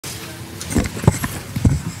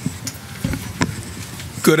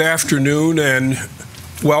Good afternoon and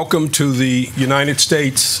welcome to the United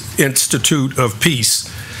States Institute of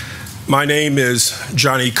Peace. My name is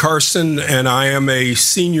Johnny Carson and I am a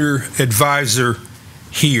senior advisor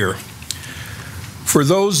here. For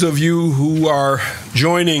those of you who are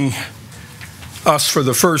joining us for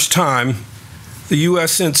the first time, the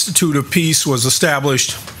U.S. Institute of Peace was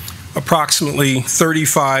established approximately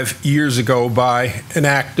 35 years ago by an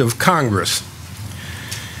act of Congress.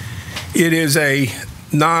 It is a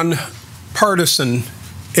nonpartisan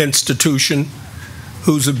institution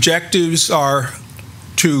whose objectives are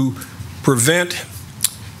to prevent,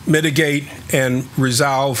 mitigate, and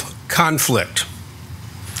resolve conflict.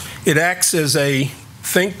 It acts as a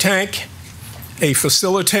think tank, a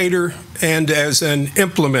facilitator, and as an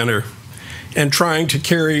implementer in trying to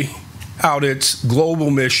carry out its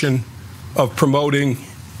global mission of promoting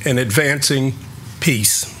and advancing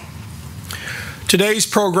peace. Today's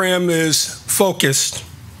program is focused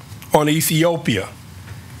on Ethiopia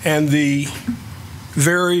and the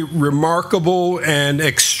very remarkable and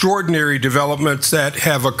extraordinary developments that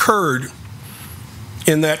have occurred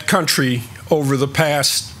in that country over the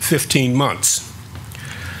past 15 months.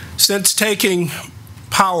 Since taking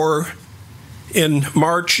power in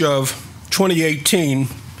March of 2018,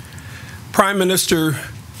 Prime Minister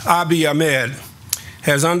Abiy Ahmed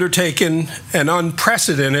has undertaken an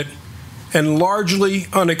unprecedented and largely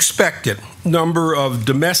unexpected number of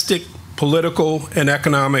domestic, political, and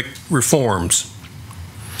economic reforms.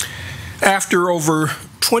 After over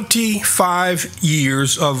 25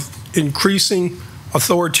 years of increasing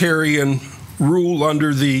authoritarian rule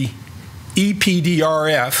under the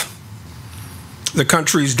EPDRF, the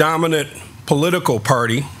country's dominant political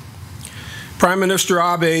party, Prime Minister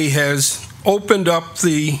Abiy has opened up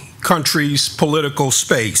the country's political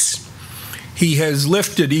space. He has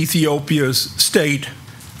lifted Ethiopia's state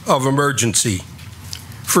of emergency,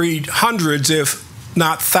 freed hundreds, if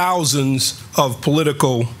not thousands, of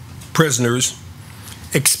political prisoners,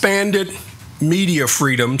 expanded media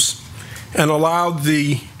freedoms, and allowed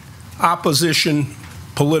the opposition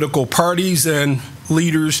political parties and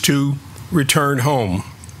leaders to return home.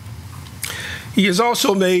 He has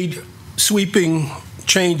also made sweeping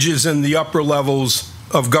changes in the upper levels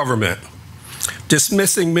of government,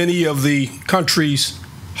 dismissing many of the country's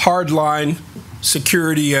hardline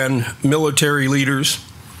security and military leaders,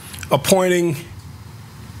 appointing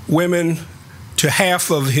women to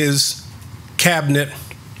half of his cabinet,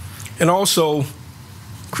 and also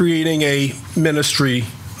creating a ministry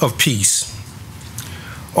of peace.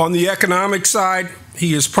 On the economic side,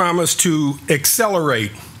 he has promised to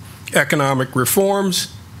accelerate economic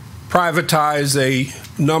reforms, privatize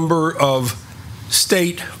a number of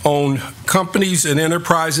state-owned companies and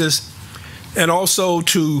enterprises, and also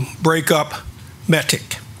to break up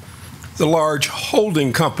METIC, the large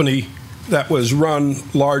holding company that was run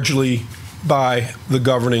largely by the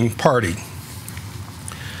governing party.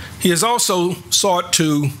 He has also sought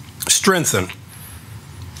to strengthen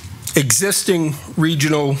existing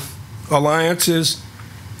regional alliances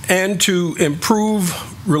and to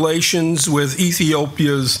improve relations with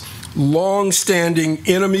Ethiopia's long-standing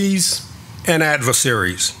enemies and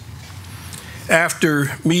adversaries.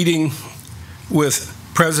 After meeting with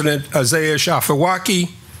President Isaias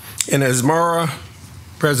Afwerki in Asmara,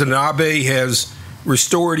 President Abiy has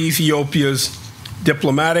restored Ethiopia's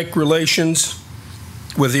diplomatic relations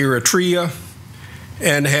with Eritrea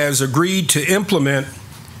and has agreed to implement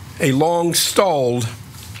a long-stalled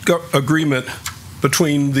agreement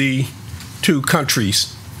between the two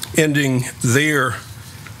countries, ending their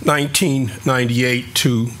 1998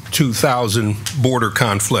 to 2000 border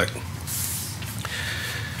conflict.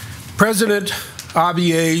 President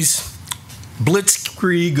Abiy's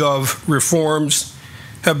blitzkrieg of reforms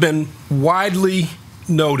have been widely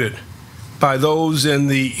noted by those in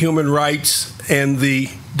the human rights and the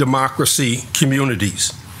democracy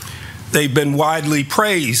communities. They've been widely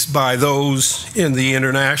praised by those in the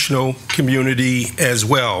international community as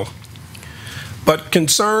well. But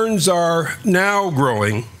concerns are now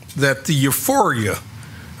growing that the euphoria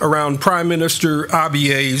around Prime Minister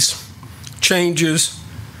Abiy's changes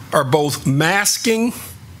are both masking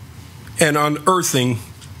and unearthing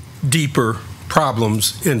deeper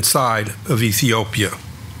problems inside of Ethiopia.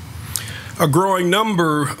 A growing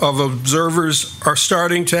number of observers are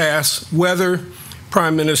starting to ask whether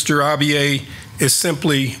Prime Minister Abiy is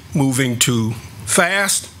simply moving too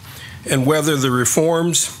fast and whether the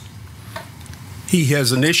reforms he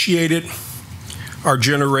has initiated are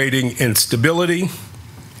generating instability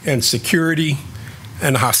and security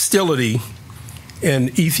and hostility in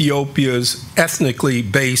Ethiopia's ethnically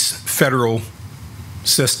based federal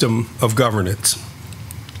system of governance.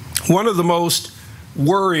 One of the most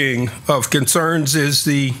worrying of concerns is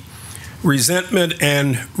the resentment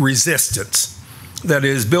and resistance that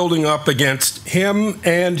is building up against him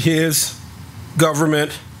and his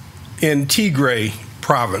government in Tigray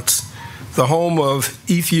province, the home of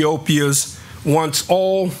Ethiopia's once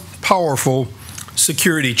all-powerful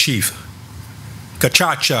security chief,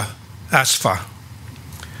 Getachew Assefa.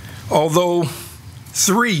 Although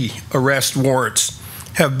 3 arrest warrants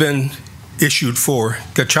have been issued for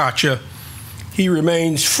Getachew, he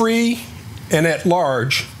remains free and at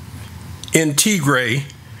large in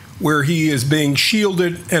Tigray, where he is being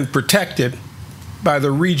shielded and protected by the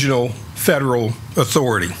regional federal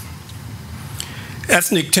authority.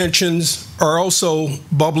 Ethnic tensions are also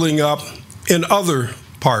bubbling up in other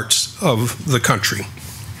parts of the country.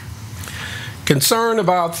 Concern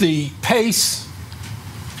about the pace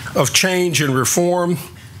of change and reform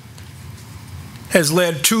has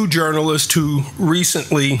led 2 journalists to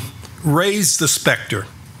recently raise the specter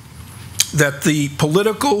that the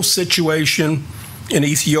political situation in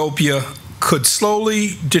Ethiopia could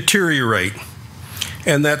slowly deteriorate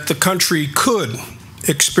and that the country could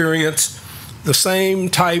experience the same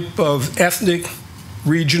type of ethnic,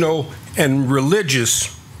 regional, and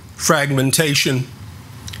religious fragmentation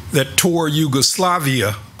that tore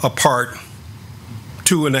Yugoslavia apart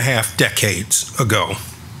 2.5 decades ago.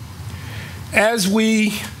 As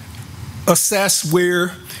we assess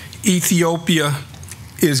where Ethiopia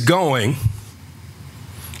is going,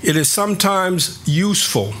 it is sometimes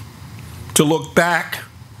useful to look back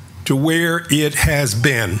to where it has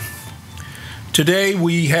been. Today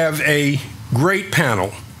we have a great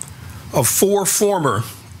panel of 4 former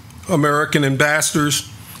American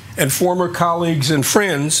ambassadors and former colleagues and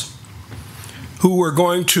friends who are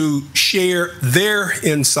going to share their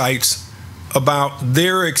insights about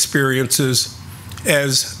their experiences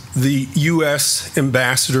as the U.S.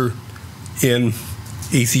 ambassador in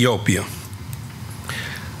Ethiopia.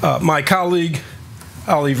 My colleague,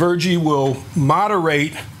 Ali Verji, will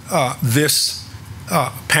moderate this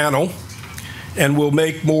panel and will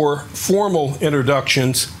make more formal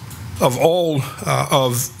introductions of all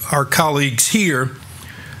of our colleagues here.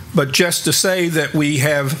 But just to say that we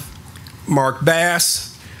have Mark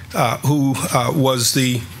Bass, who was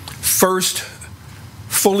the first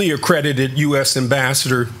fully accredited U.S.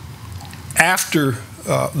 ambassador after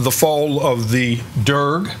the fall of the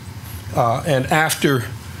Derg and after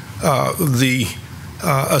the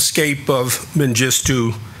escape of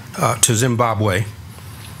Mengistu to Zimbabwe.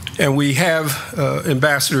 And we have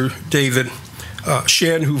Ambassador David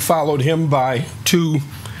Shen, who followed him by 2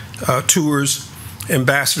 tours,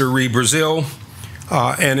 Ambassador Ree Brazil,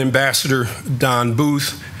 and Ambassador Don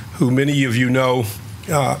Booth, who many of you know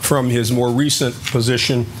from his more recent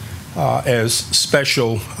position as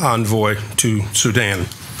Special Envoy to Sudan.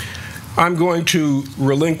 I'm going to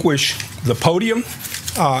relinquish the podium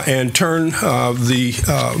and turn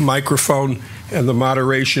the microphone and the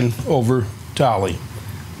moderation over to Ali.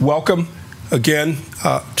 Welcome again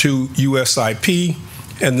to USIP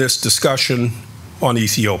and this discussion on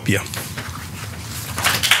Ethiopia.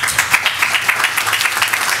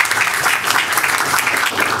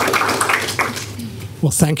 Well,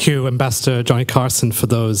 thank you, Ambassador Johnny Carson, for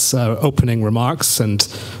those opening remarks and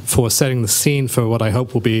for setting the scene for what I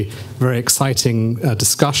hope will be a very exciting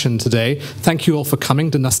discussion today. Thank you all for coming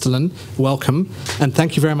to Nestelen. Welcome. And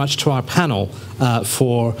thank you very much to our panel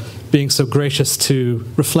for being so gracious to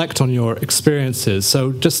reflect on your experiences.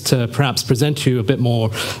 So just to perhaps present you a bit more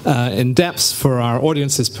in depth for our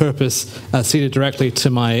audience's purpose, seated directly to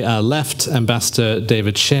my left, Ambassador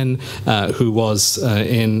David Shin, who was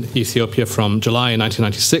in Ethiopia from July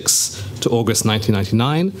 1996 to August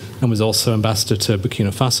 1999, and was also ambassador to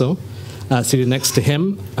Burkina Faso. Seated next to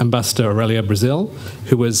him, Ambassador Aurelia Brazil,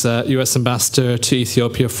 who was U.S. ambassador to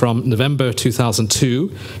Ethiopia from November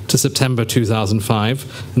 2002 to September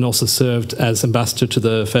 2005, and also served as ambassador to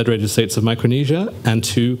the Federated States of Micronesia and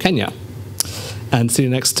to Kenya. And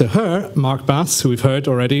sitting next to her, Mark Bass, who we've heard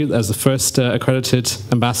already as the first accredited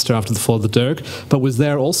ambassador after the fall of the Derg, but was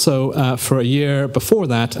there also for a year before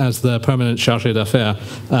that as the permanent chargé d'affaires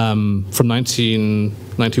from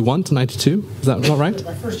 1991 to 92. Is that not right?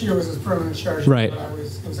 My first year was as permanent chargé, right. But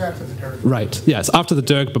it was after the Derg. Right, yes, after the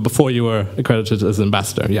Derg, but before you were accredited as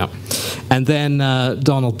ambassador, yeah. And then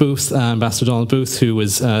Donald Booth, Ambassador Donald Booth, who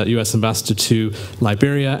was U.S. ambassador to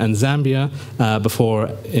Liberia and Zambia before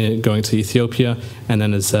going to Ethiopia. And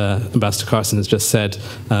then, as Ambassador Carson has just said,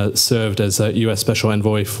 served as a U.S. Special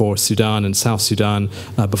Envoy for Sudan and South Sudan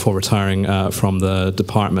before retiring from the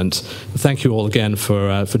department. Thank you all again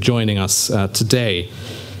for joining us today.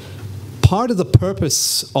 part of the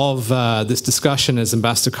purpose of this discussion, as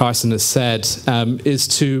Ambassador Carson has said, is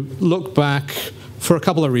to look back for a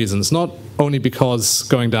couple of reasons. Not only because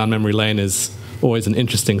going down memory lane is always an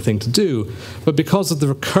interesting thing to do, but because of the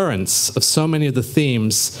recurrence of so many of the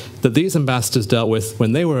themes that these ambassadors dealt with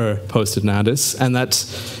when they were posted in Addis, and that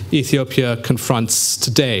Ethiopia confronts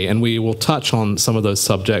today. And we will touch on some of those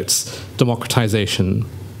subjects: democratization,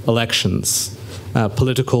 elections,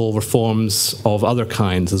 political reforms of other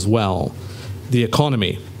kinds as well, the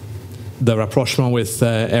economy, the rapprochement with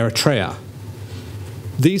Eritrea.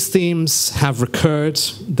 These themes have recurred,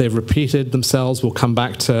 they've repeated themselves. We'll come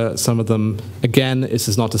back to some of them again. This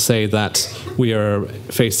is not to say that we are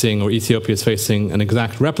facing, or Ethiopia is facing, an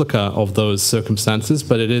exact replica of those circumstances,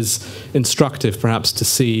 but it is instructive perhaps to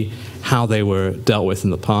see how they were dealt with in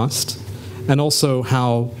the past, and also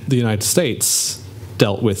how the United States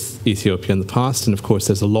dealt with Ethiopia in the past. And of course,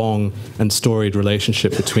 there's a long and storied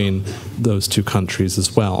relationship between those two countries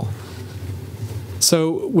as well.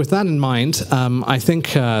 So with that in mind, I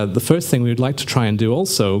think the first thing we would like to try and do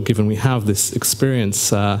also, given we have this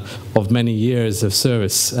experience of many years of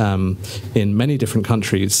service in many different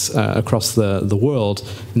countries across the world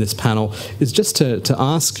in this panel, is just to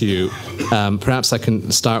ask you, perhaps I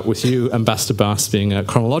can start with you, Ambassador Bass, being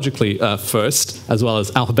chronologically first, as well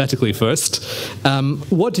as alphabetically first.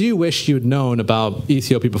 What do you wish you'd known about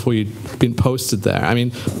Ethiopia before you'd been posted there? I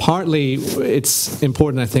mean, partly it's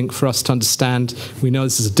important, I think, for us to understand. We know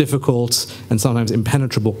this is a difficult and sometimes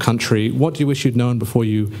impenetrable country. What do you wish you'd known before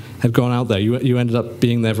you had gone out there? You ended up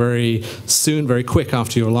being there very soon, very quick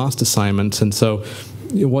after your last assignment. And so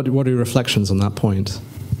what are your reflections on that point?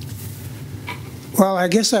 Well, I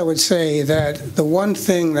guess I would say that the one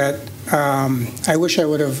thing that I wish I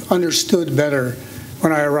would have understood better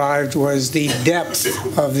when I arrived was the depth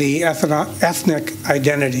of the ethnic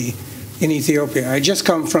identity in Ethiopia. I just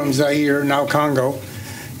come from Zaire, now Congo.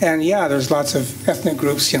 And yeah, there's lots of ethnic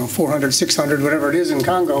groups, 400, 600, whatever it is in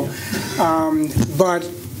Congo. But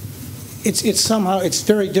it's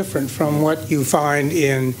very different from what you find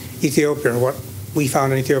in Ethiopia, or what we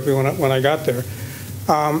found in Ethiopia when I got there.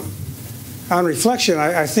 On reflection,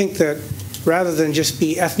 I think that rather than just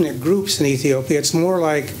be ethnic groups in Ethiopia, it's more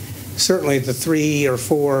like certainly the 3 or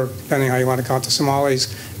 4, depending how you want to count the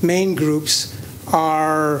Somalis, main groups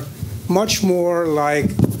are much more like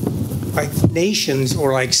nations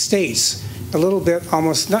or like states, a little bit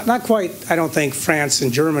almost, not quite, I don't think, France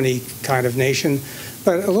and Germany kind of nation,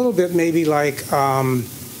 but a little bit maybe like, I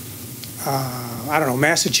don't know,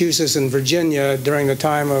 Massachusetts and Virginia during the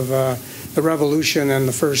time of the Revolution and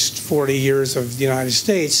the first 40 years of the United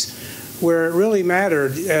States, where it really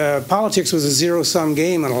mattered. Politics was a zero-sum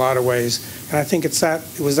game in a lot of ways, and I think it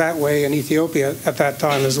was that way in Ethiopia at that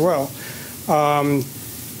time as well.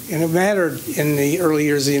 And it mattered in the early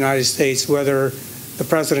years of the United States whether the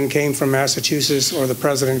president came from Massachusetts or the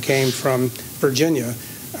president came from Virginia.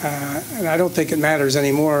 And I don't think it matters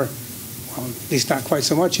anymore, well, at least not quite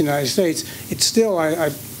so much in the United States. It still,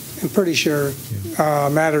 I'm pretty sure,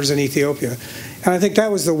 matters in Ethiopia. And I think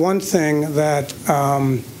that was the one thing that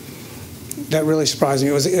that really surprised me.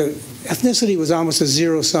 It was ethnicity was almost a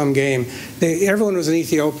zero-sum game. Everyone was an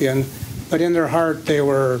Ethiopian, but in their heart they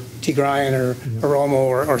were Tigrayan or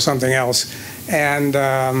Oromo or something else. And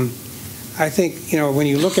I think, when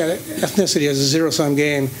you look at ethnicity as a zero-sum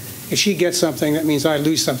game, if she gets something, that means I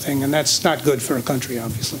lose something, and that's not good for a country,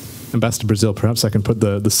 obviously. Ambassador Brazil, perhaps I can put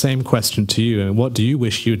the same question to you. What do you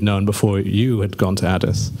wish you'd known before you had gone to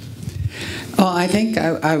Addis? Well, I think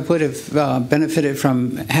I would have benefited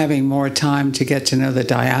from having more time to get to know the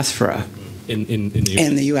diaspora in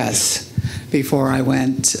the U.S. before I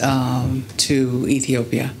went to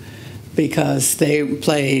Ethiopia, because they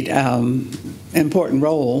played important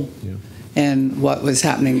role in what was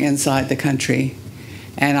happening inside the country,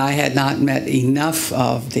 and I had not met enough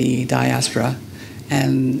of the diaspora,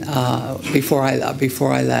 and before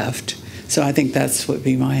I left. So I think that's would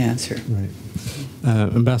be my answer. Right.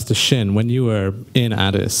 Ambassador Shin, when you were in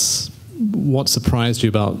Addis, what surprised you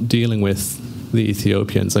about dealing with the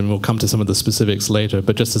Ethiopians? I mean, we'll come to some of the specifics later,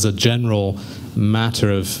 but just as a general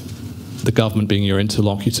matter of the government being your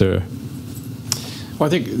interlocutor. Well, I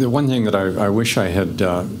think the one thing that I wish I had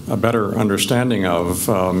a better understanding of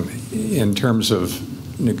in terms of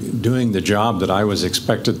doing the job that I was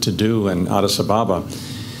expected to do in Addis Ababa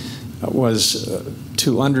was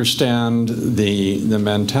to understand the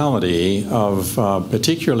mentality of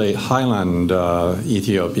particularly highland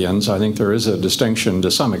Ethiopians. I think there is a distinction to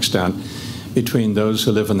some extent between those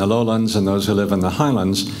who live in the lowlands and those who live in the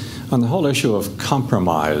highlands on the whole issue of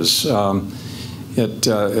compromise.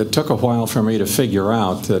 it took a while for me to figure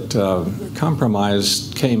out that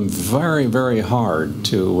compromise came very, very hard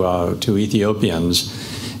to Ethiopians.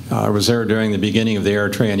 I was there during the beginning of the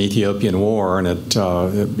Eritrean-Ethiopian War, and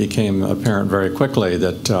it became apparent very quickly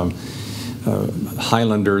that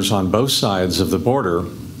Highlanders on both sides of the border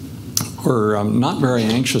were not very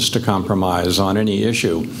anxious to compromise on any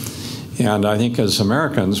issue. And I think as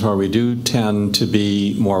Americans, where we do tend to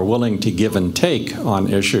be more willing to give and take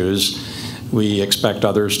on issues, we expect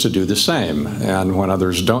others to do the same. And when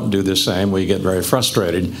others don't do the same, we get very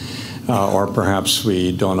frustrated. Or perhaps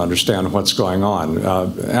we don't understand what's going on.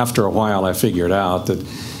 After a while, I figured out that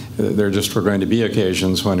there just were going to be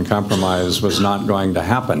occasions when compromise was not going to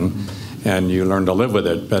happen, and you learn to live with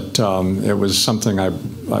it. But it was something I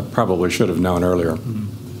probably should have known earlier.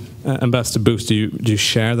 Ambassador Booth, do you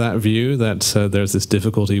share that view that there's this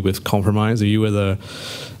difficulty with compromise? You were the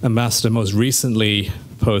ambassador most recently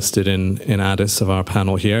posted in Addis of our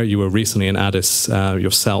panel here. You were recently in Addis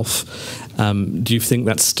yourself. Do you think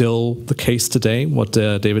that's still the case today, what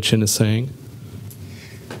David Chin is saying?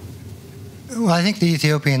 Well, I think the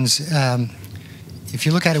Ethiopians, if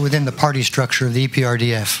you look at it within the party structure of the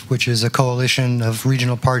EPRDF, which is a coalition of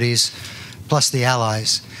regional parties plus the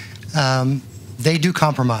allies, they do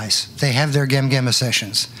compromise. They have their Gemgema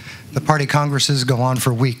sessions. The party congresses go on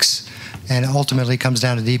for weeks, and ultimately comes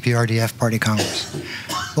down to the EPRDF party congress.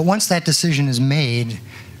 But once that decision is made,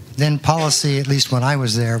 then policy, at least when I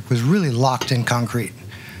was there, was really locked in concrete.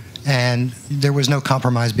 And there was no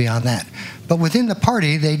compromise beyond that. But within the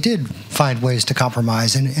party, they did find ways to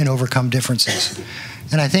compromise and overcome differences.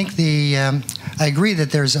 And I think I agree that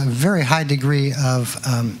there's a very high degree of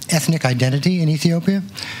ethnic identity in Ethiopia.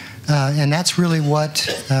 And that's really what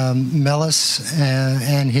Meles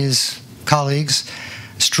and his colleagues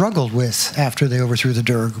struggled with after they overthrew the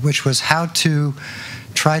Derg, which was how to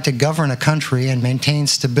try to govern a country and maintain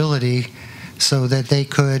stability so that they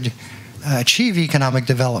could achieve economic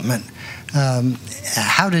development.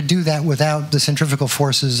 How to do that without the centrifugal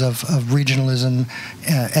forces of regionalism,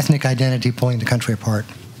 ethnic identity pulling the country apart.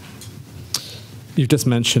 You've just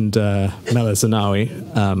mentioned Meles Zenawi.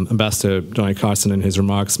 Ambassador Johnny Carson, in his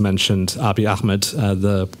remarks, mentioned Abiy Ahmed,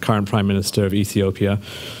 the current Prime Minister of Ethiopia.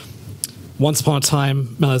 Once upon a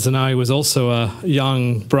time, Meles Zenawi was also a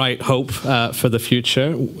young, bright hope for the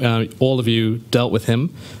future. All of you dealt with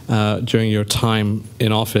him during your time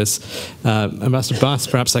in office. Ambassador Bass,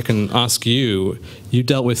 perhaps I can ask you. You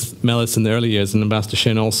dealt with Meles in the early years, and Ambassador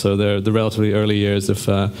Shin also, the relatively early years of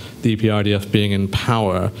the EPRDF being in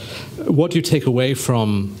power. What do you take away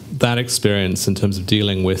from that experience in terms of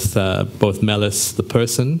dealing with both Meles, the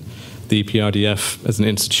person, the EPRDF as an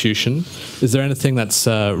institution? Is there anything that's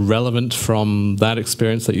relevant from that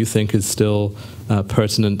experience that you think is still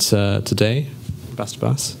pertinent today? Ambassador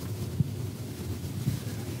Bass?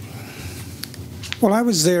 Well, I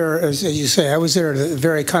was there, as you say, I was there at a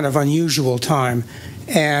very kind of unusual time,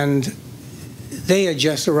 and they had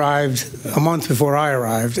just arrived a month before I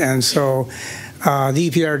arrived, and so the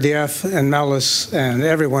EPRDF and Meles and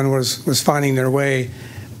everyone was finding their way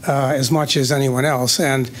as much as anyone else.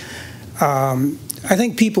 And I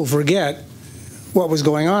think people forget what was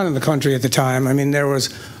going on in the country at the time. I mean, there was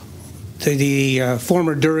the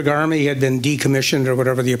former Derg army had been decommissioned, or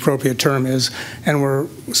whatever the appropriate term is, and were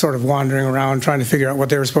sort of wandering around trying to figure out what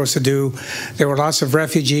they were supposed to do. There were lots of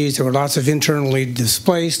refugees. There were lots of internally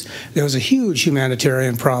displaced. There was a huge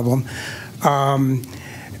humanitarian problem.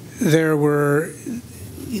 There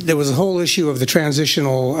was a whole issue of the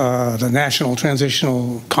transitional, the National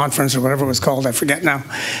Transitional Conference, or whatever it was called, I forget now,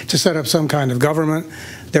 to set up some kind of government.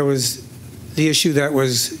 There was the issue that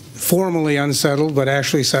was formally unsettled, but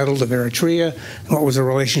actually settled, of Eritrea, and what was the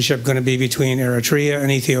relationship going to be between Eritrea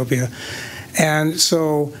and Ethiopia. And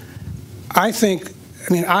so I think,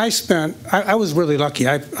 I mean, I was really lucky.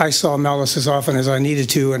 I saw Meles as often as I needed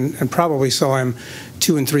to, and probably saw him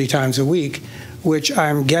 2 and 3 times a week, which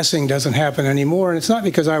I'm guessing doesn't happen anymore. And it's not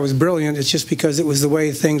because I was brilliant, it's just because it was the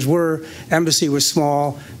way things were. Embassy was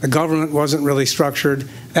small, the government wasn't really structured.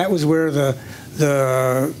 That was where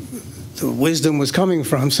the wisdom was coming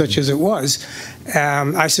from, such as it was.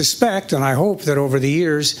 I suspect, and I hope, that over the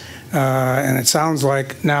years, and it sounds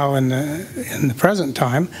like now in the present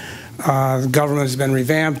time, the government has been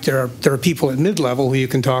revamped. There are people at mid-level who you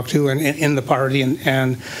can talk to, and in the party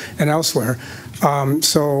and elsewhere.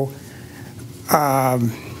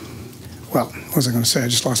 Well, what was I going to say? I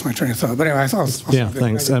just lost my train of thought. But anyway, yeah,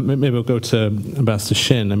 thanks. Maybe we'll go to Ambassador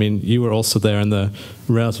Shin. I mean, you were also there in the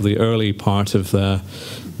relatively early part of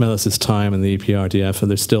Meles' time in the EPRDF, and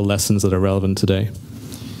there's still lessons that are relevant today.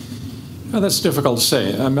 Well, that's difficult to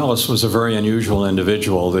say. Meles was a very unusual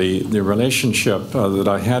individual. The relationship that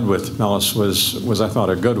I had with Meles was I thought,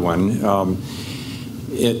 a good one.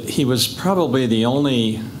 He was probably the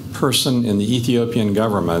only person in the Ethiopian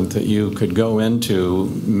government that you could go into,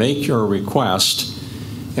 make your request,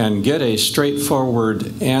 and get a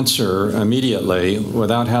straightforward answer immediately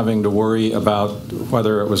without having to worry about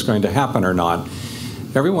whether it was going to happen or not.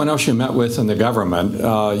 Everyone else you met with in the government,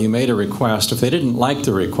 you made a request. If they didn't like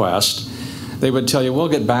the request, they would tell you, we'll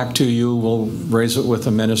get back to you, we'll raise it with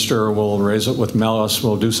the minister, we'll raise it with Meles,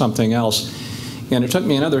 we'll do something else. And it took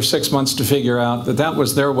me another 6 months to figure out that that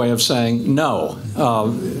was their way of saying, no,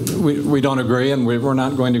 we don't agree and we're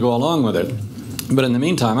not going to go along with it. But in the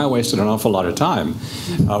meantime, I wasted an awful lot of time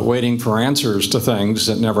waiting for answers to things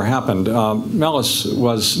that never happened. Meles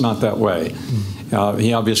was not that way.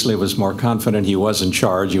 He obviously was more confident. He was in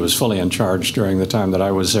charge. He was fully in charge during the time that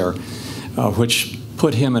I was there, which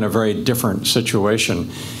put him in a very different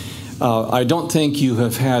situation. I don't think you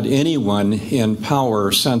have had anyone in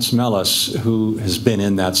power since Meles who has been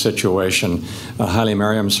in that situation. Haile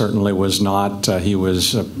Mariam certainly was not. He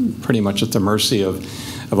was pretty much at the mercy of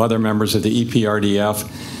other members of the EPRDF.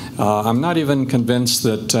 I'm not even convinced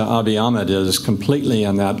that Abiy Ahmed is completely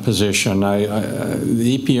in that position.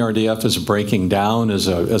 The EPRDF is breaking down as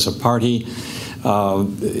a party.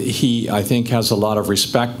 He, I think, has a lot of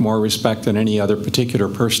respect, more respect than any other particular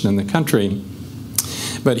person in the country.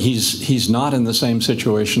 But he's not in the same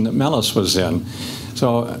situation that Meles was in.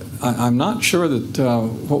 So I'm not sure that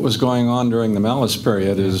what was going on during the Meles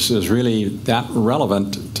period is really that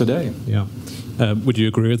relevant today. Yeah. Would you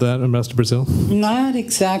agree with that, Ambassador Brazil? Not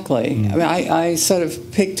exactly. I mean, I sort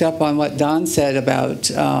of picked up on what Don said about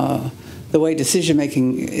the way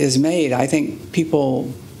decision-making is made. I think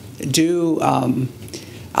people do...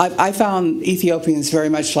 I found Ethiopians very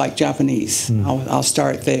much like Japanese. I'll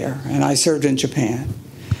start there. And I served in Japan.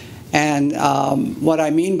 And what I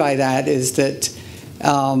mean by that is that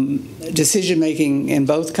decision-making in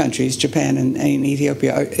both countries, Japan and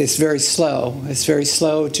Ethiopia, is very slow. It's very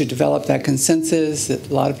slow to develop that consensus. That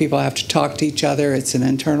a lot of people have to talk to each other. It's an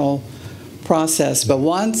internal process. But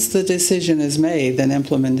once the decision is made, then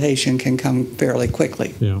implementation can come fairly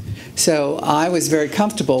quickly. Yeah. So I was very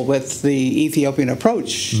comfortable with the Ethiopian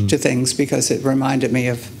approach to things because it reminded me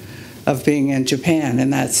of being in Japan in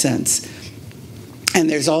that sense. And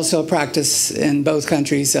there's also a practice in both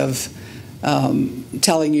countries of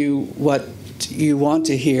telling you what you want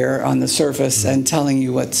to hear on the surface and telling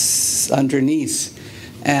you what's underneath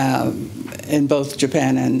in both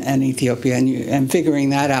Japan and Ethiopia, and figuring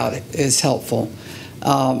that out is helpful.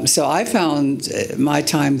 So I found my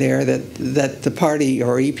time there that the party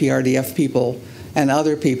or EPRDF people and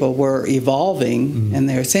other people were evolving in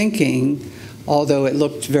their thinking, although it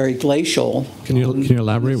looked very glacial. Can you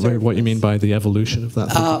elaborate what you mean by the evolution of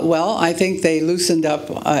that? Well, I think they loosened up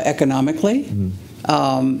economically.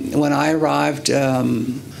 When I arrived,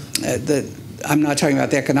 I'm not talking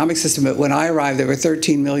about the economic system, but when I arrived, there were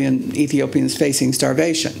 13 million Ethiopians facing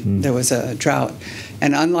starvation. There was a drought.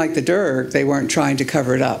 And unlike the Derg, they weren't trying to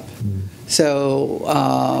cover it up. So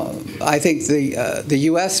I think the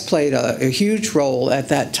U.S. played a huge role at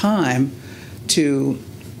that time to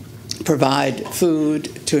provide food,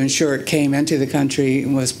 to ensure it came into the country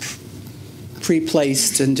and was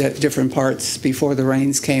pre-placed in different parts before the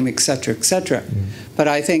rains came, et cetera, et cetera. But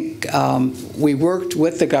I think we worked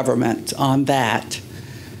with the government on that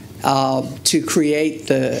to create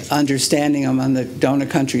the understanding among the donor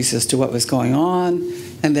countries as to what was going on,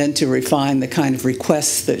 and then to refine the kind of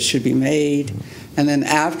requests that should be made. And then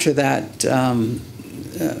after that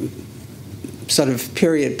sort of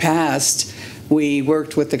period passed, we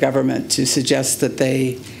worked with the government to suggest that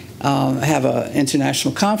they have an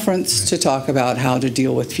international conference to talk about how to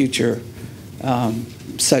deal with future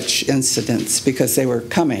such incidents, because they were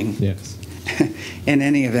coming in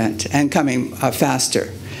any event, and coming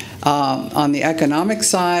faster. On the economic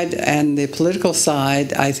side and the political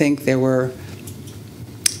side, I think there were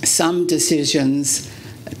some decisions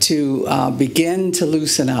to begin to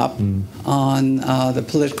loosen up on the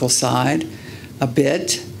political side a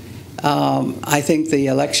bit. I think the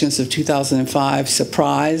elections of 2005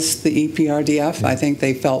 surprised the EPRDF. I think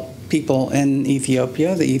they felt people in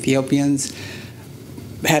Ethiopia, the Ethiopians,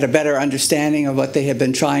 had a better understanding of what they had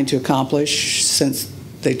been trying to accomplish since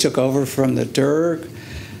they took over from the Derg.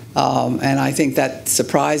 And I think that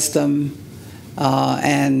surprised them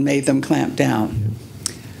and made them clamp down.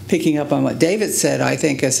 Picking up on what David said, I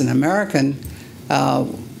think as an American,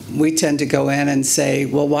 we tend to go in and say,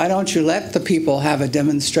 well, why don't you let the people have a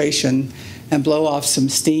demonstration and blow off some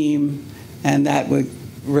steam, and that would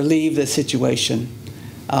relieve the situation.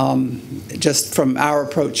 just from our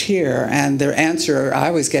approach here. And their answer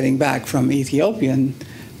I was getting back from Ethiopian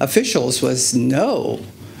officials was no.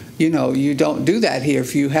 You don't do that here.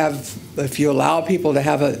 If you allow people to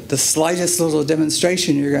have the slightest little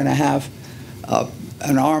demonstration, you're going to have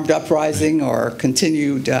an armed uprising or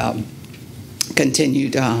continued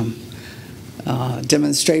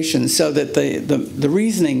demonstrations. So that the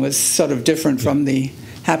reasoning was sort of different from the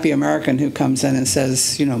happy American who comes in and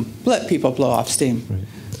says, let people blow off steam. Right.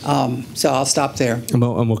 So I'll stop there. And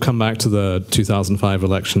we'll come back to the 2005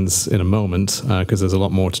 elections in a moment, because there's a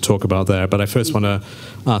lot more to talk about there. But I first want to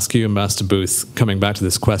ask you, Ambassador Booth, coming back to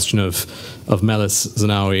this question of Meles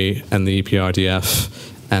Zenawi and the EPRDF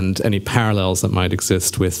and any parallels that might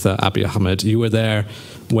exist with Abiy Ahmed. You were there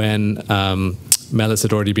when Meles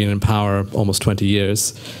had already been in power almost 20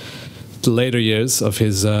 years. The later years of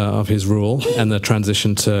his rule and the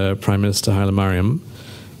transition to Prime Minister Haile Mariam.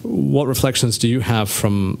 What reflections do you have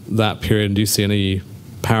from that period? Do you see any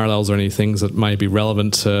parallels or any things that might be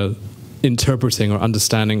relevant to interpreting or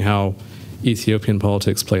understanding how Ethiopian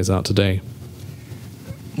politics plays out today?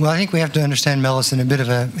 Well, I think we have to understand Meles in a bit of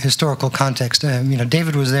a historical context.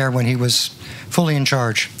 David was there when he was fully in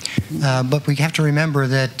charge. But we have to remember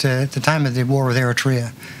that at the time of the war with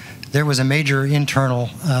Eritrea, there was a major internal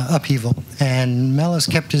upheaval, and Meles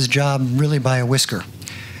kept his job really by a whisker.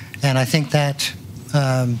 And I think that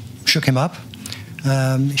shook him up.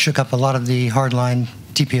 Shook up a lot of the hardline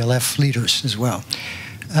TPLF leaders as well.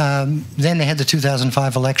 Then they had the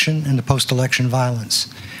 2005 election and the post-election violence.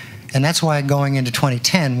 And that's why going into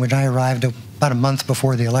 2010, when I arrived about a month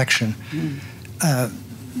before the election, I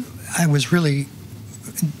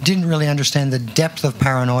didn't really understand the depth of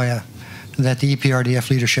paranoia that the EPRDF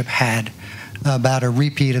leadership had about a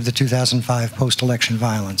repeat of the 2005 post-election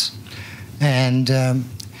violence. And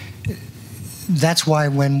that's why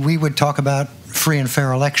when we would talk about free and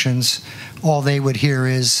fair elections, all they would hear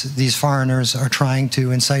is these foreigners are trying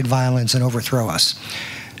to incite violence and overthrow us.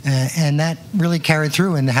 And that really carried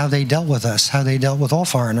through in how they dealt with us, how they dealt with all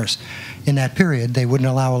foreigners in that period. They wouldn't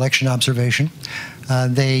allow election observation.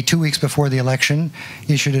 They, 2 weeks before the election,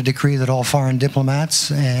 issued a decree that all foreign diplomats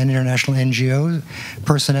and international NGO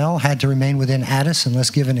personnel had to remain within Addis unless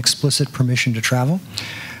given explicit permission to travel.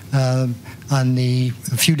 On the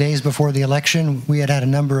few days before the election, we had a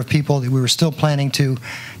number of people that we were still planning to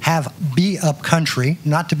have be up country,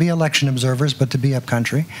 not to be election observers, but to be up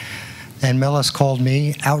country. And Meles called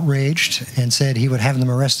me outraged and said he would have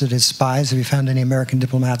them arrested as spies if he found any American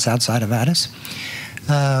diplomats outside of Addis.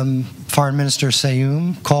 Foreign Minister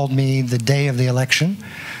Sayoum called me the day of the election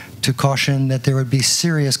to caution that there would be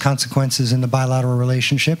serious consequences in the bilateral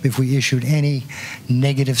relationship if we issued any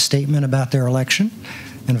negative statement about their election.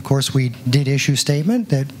 And of course, we did issue a statement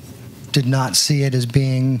that did not see it as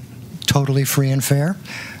being totally free and fair.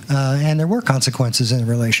 And there were consequences in the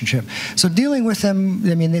relationship. So dealing with them,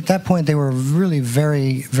 at that point, they were really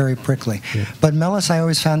very, very prickly. Yeah. But Meles, I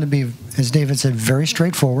always found to be, as David said, very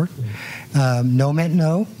straightforward. No meant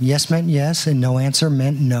no, yes meant yes, and no answer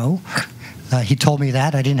meant no. He told me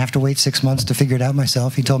that. I didn't have to wait 6 months to figure it out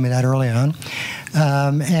myself. He told me that early on.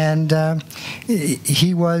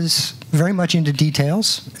 He was very much into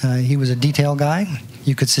details. He was a detail guy.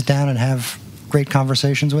 You could sit down and have great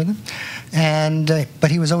conversations with him.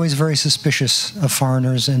 But he was always very suspicious of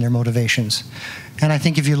foreigners and their motivations. And I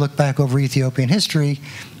think if you look back over Ethiopian history,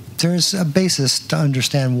 there's a basis to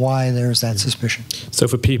understand why there's that suspicion. So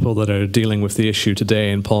for people that are dealing with the issue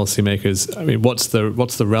today and policymakers, what's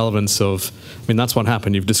the relevance of, that's what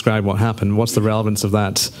happened. You've described what happened. What's the relevance of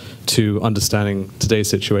that to understanding today's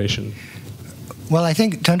situation? Well, I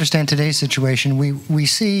think to understand today's situation, we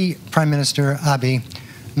see Prime Minister Abiy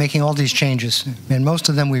making all these changes, and most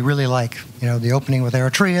of them we really like. The opening with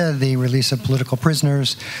Eritrea, the release of political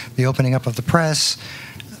prisoners, the opening up of the press.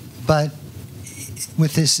 But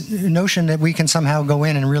with this notion that we can somehow go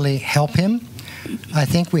in and really help him, I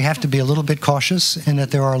think we have to be a little bit cautious in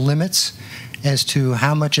that there are limits as to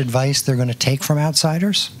how much advice they're going to take from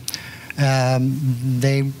outsiders.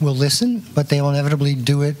 They will listen, but they will inevitably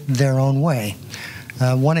do it their own way.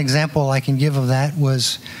 One example I can give of that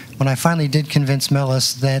was when I finally did convince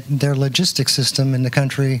Meles that their logistics system in the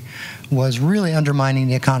country was really undermining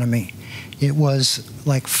the economy. It was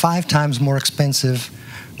like 5 times more expensive,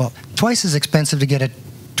 well, twice as expensive to get a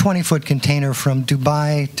 20-foot container from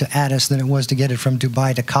Dubai to Addis than it was to get it from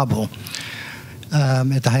Dubai to Kabul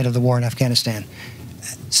at the height of the war in Afghanistan.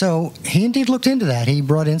 So he indeed looked into that. He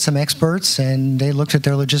brought in some experts, and they looked at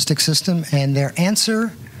their logistics system, and their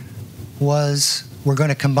answer was we're going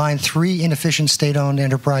to combine 3 inefficient state-owned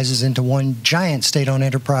enterprises into one giant state-owned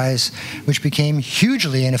enterprise, which became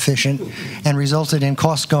hugely inefficient and resulted in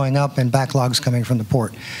costs going up and backlogs coming from the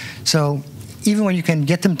port. So even when you can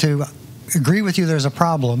get them to agree with you there's a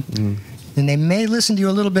problem, then they may listen to you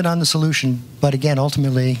a little bit on the solution, but again,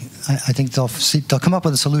 ultimately, I think they'll come up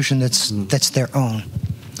with a solution that's their own.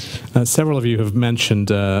 Several of you have mentioned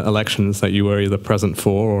elections that you were either present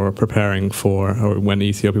for or preparing for, or when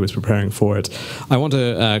Ethiopia was preparing for it. I want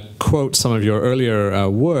to quote some of your earlier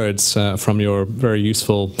words from your very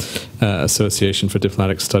useful Association for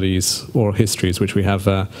Diplomatic Studies Oral Histories, which we have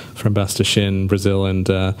from Ambassador Shin, Brazil, and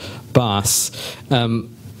Bas.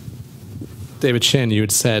 David Shin, you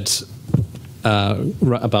had said about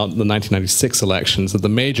the 1996 elections that the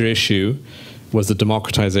major issue was the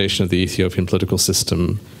democratization of the Ethiopian political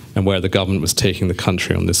system and where the government was taking the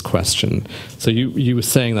country on this question. So you were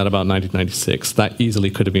saying that about 1996. That easily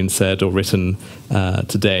could have been said or written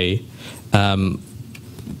today.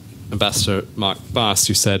 Ambassador Mark Bas,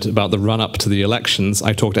 you said about the run-up to the elections,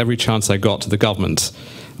 I talked every chance I got to the government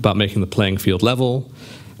about making the playing field level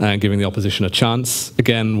and giving the opposition a chance.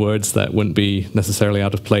 Again, words that wouldn't be necessarily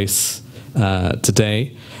out of place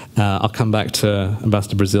today. I'll come back to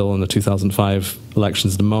Ambassador Brazil and the 2005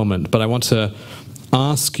 elections in a moment, but I want to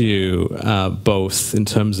ask you both in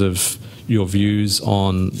terms of your views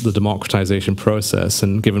on the democratization process,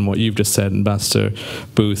 and given what you've just said, Ambassador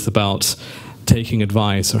Booth, about taking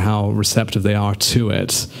advice or how receptive they are to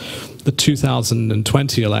it. The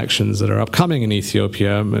 2020 elections that are upcoming in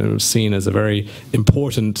Ethiopia are seen as a very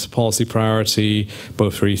important policy priority,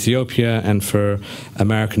 both for Ethiopia and for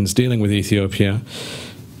Americans dealing with Ethiopia.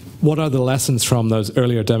 What are the lessons from those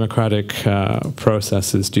earlier democratic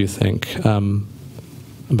processes, do you think?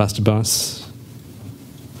 Ambassador Bas?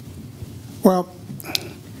 Well,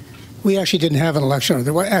 we actually didn't have an election.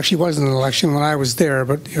 There actually wasn't an election when I was there,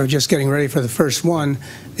 but just getting ready for the first one.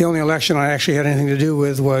 The only election I actually had anything to do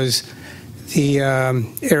with was the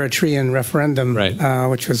Eritrean referendum, right.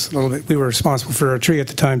 Which was a little bit. We were responsible for Eritrea at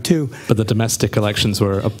the time too. But the domestic elections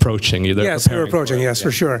were approaching. Yes, they were approaching. Yes,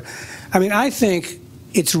 for sure. I mean, I think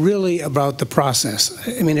it's really about the process.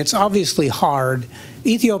 I mean, it's obviously hard.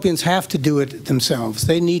 Ethiopians have to do it themselves.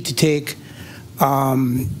 They need to take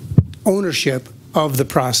ownership of the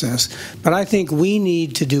process. But I think we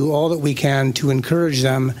need to do all that we can to encourage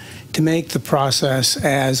them to make the process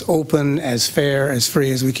as open, as fair, as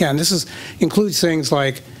free as we can. This includes things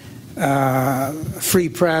like free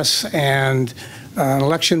press and an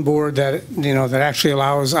election board that that actually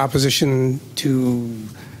allows opposition to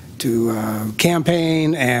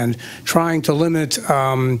campaign, and trying to limit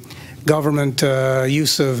government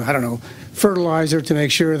use of, I don't know, fertilizer to make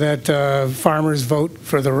sure that farmers vote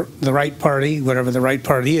for the right party, whatever the right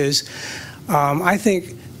party is. I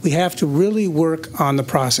think we have to really work on the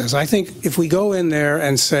process. I think if we go in there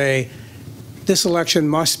and say, this election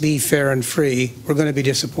must be fair and free, we're going to be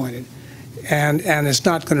disappointed. And it's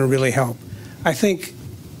not going to really help. I think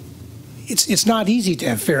it's not easy to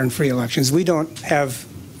have fair and free elections. We don't have,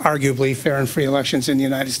 arguably, fair and free elections in the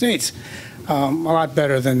United States. A lot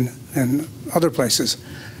better than other places.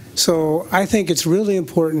 So I think it's really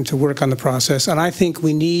important to work on the process, and I think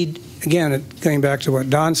we need, again, going back to what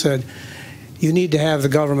Don said, you need to have the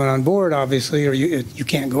government on board, obviously, or you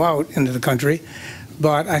can't go out into the country,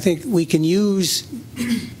 but I think we can use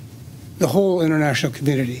the whole international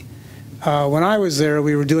community. When I was there,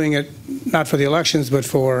 we were doing it not for the elections, but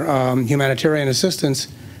for humanitarian assistance,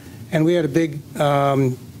 and we had a big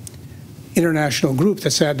international group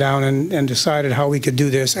that sat down and decided how we could do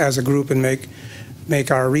this as a group and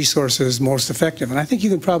make our resources most effective. And I think you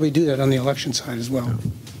can probably do that on the election side as well.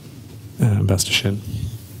 Ambassador Shin.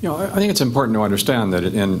 I think it's important to understand that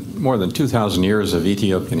in more than 2,000 years of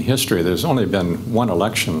Ethiopian history, there's only been one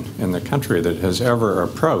election in the country that has ever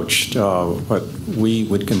approached what we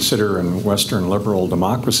would consider in Western liberal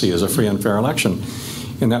democracy as a free and fair election.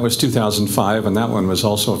 And that was 2005, and that one was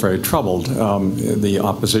also very troubled. The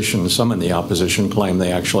opposition, some in the opposition claim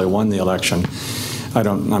they actually won the election.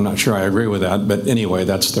 I'm not sure I agree with that, but anyway,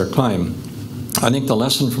 that's their claim. I think the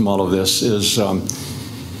lesson from all of this is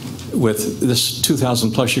with this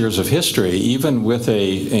 2,000 plus years of history, even with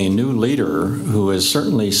a new leader who is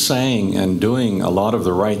certainly saying and doing a lot of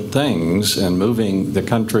the right things and moving the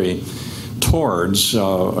country towards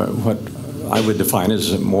what I would define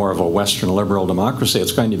as more of a Western liberal democracy,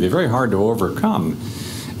 it's going to be very hard to overcome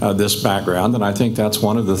this background, and I think that's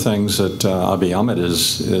one of the things that Abiy Ahmed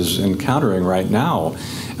is encountering right now.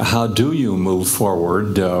 How do you move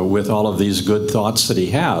forward with all of these good thoughts that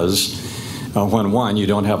he has when, one, you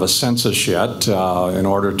don't have a census yet in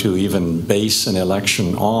order to even base an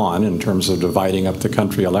election on in terms of dividing up the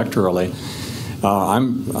country electorally.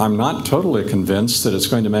 I'm not totally convinced that it's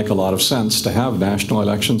going to make a lot of sense to have national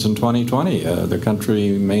elections in 2020. The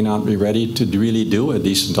country may not be ready to really do a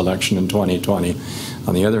decent election in 2020.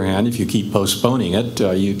 On the other hand, if you keep postponing it,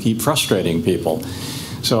 you keep frustrating people.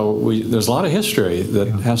 So there's a lot of history that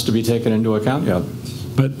has to be taken into account yet.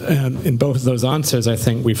 But in both of those answers, I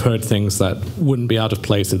think we've heard things that wouldn't be out of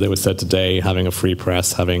place if they were said today, having a free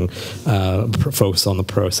press, having focus on the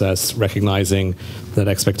process, recognizing that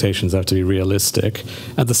expectations have to be realistic.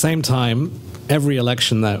 At the same time, every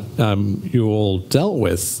election that you all dealt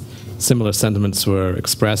with, similar sentiments were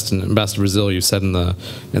expressed. And Ambassador Brazil, you said in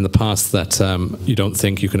the past that you don't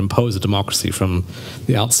think you can impose a democracy from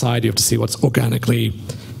the outside. You have to see what's organically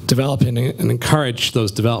developing and encourage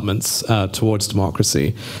those developments towards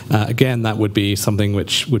democracy. Again, that would be something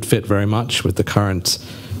which would fit very much with the current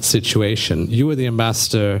situation. You were the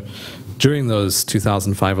ambassador during those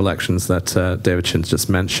 2005 elections that David Chin's just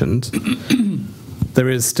mentioned. There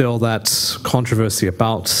is still that controversy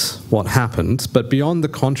about what happened, but beyond the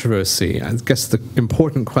controversy, I guess the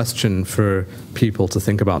important question for people to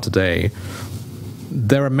think about today,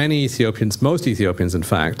 there are many Ethiopians, most Ethiopians in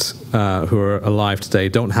fact, who are alive today,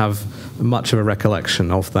 don't have much of a recollection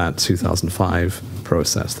of that 2005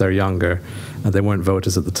 process. They're younger, they weren't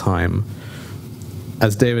voters at the time.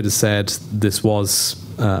 As David has said, this was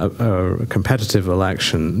a competitive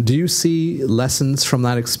election. Do you see lessons from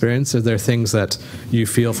that experience? Are there things that you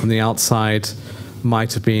feel from the outside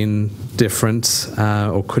might have been different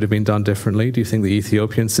or could have been done differently? Do you think the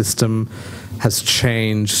Ethiopian system has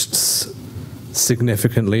changed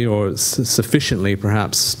significantly or sufficiently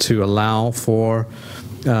perhaps to allow for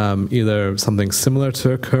either something similar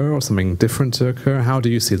to occur or something different to occur? How do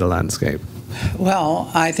you see the landscape?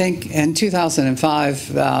 Well, I think in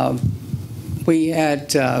 2005 we had,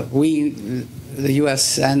 the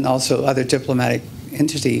U.S. and also other diplomatic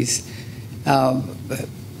entities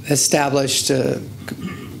established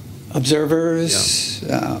observers,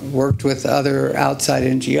 worked with other outside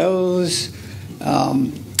NGOs,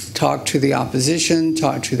 talked to the opposition,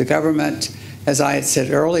 talked to the government. As I had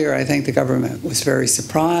said earlier, I think the government was very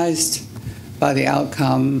surprised by the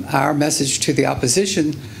outcome. Our message to the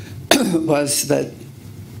opposition was that,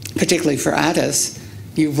 particularly for Addis,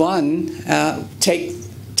 you've won, take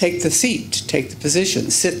the seat, take the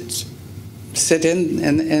position, sit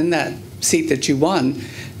in that seat that you won.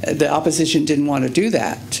 The opposition didn't want to do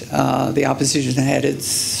that. The opposition had its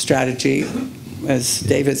strategy, as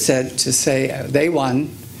David said, to say they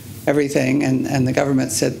won everything, and the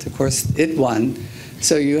government said, of course, it won.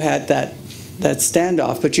 So you had that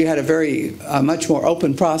standoff, but you had a much more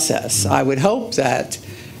open process. I would hope that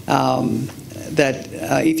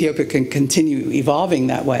Ethiopia can continue evolving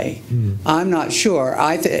that way. I'm not sure.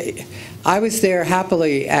 I was there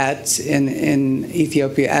happily in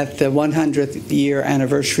Ethiopia at the 100th year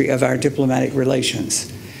anniversary of our diplomatic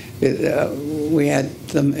relations. We had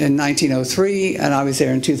them in 1903, and I was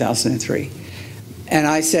there in 2003. And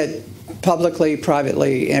I said publicly,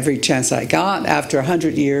 privately, every chance I got, after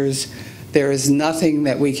 100 years, there is nothing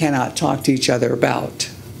that we cannot talk to each other about.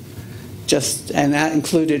 And that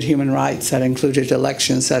included human rights, that included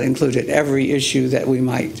elections, that included every issue that we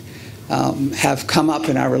might have come up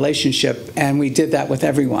in our relationship, and we did that with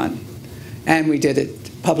everyone. And we did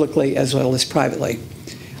it publicly as well as privately.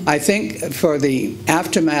 I think for the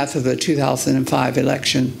aftermath of the 2005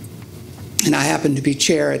 election, and I happened to be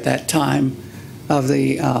chair at that time of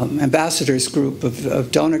the ambassadors group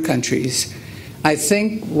of donor countries, I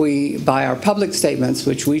think we, by our public statements,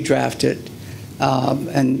 which we drafted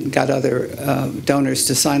and got other donors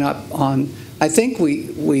to sign up on, I think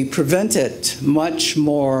we prevented much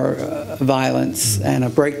more violence and a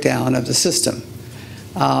breakdown of the system.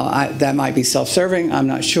 That might be self-serving, I'm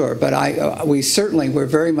not sure, but we certainly were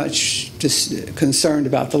very much just concerned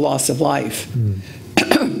about the loss of life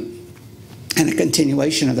and a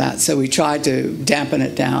continuation of that. So we tried to dampen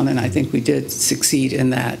it down, and I think we did succeed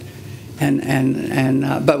in that.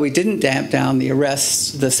 But we didn't damp down the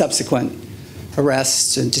arrests, the subsequent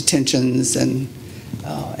arrests and detentions and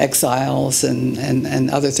exiles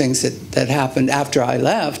and other things that happened after I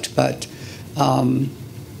left, but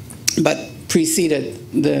preceded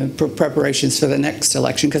the preparations for the next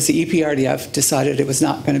election, because the EPRDF decided it was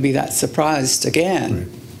not going to be that surprised again. Right.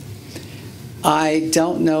 I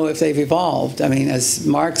don't know if they've evolved. I mean, as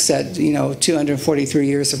Mark said, 243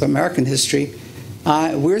 years of American history,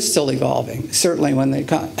 we're still evolving. Certainly when the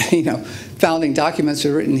founding documents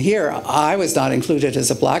were written here, I was not included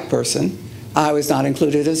as a black person. I was not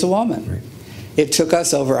included as a woman. Right. It took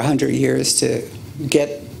us over 100 years to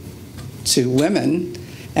get to women,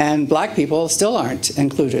 and black people still aren't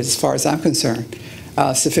included, as far as I'm concerned,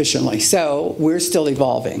 sufficiently. So we're still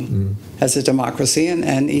evolving as a democracy,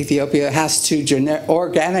 and Ethiopia has to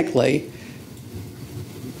organically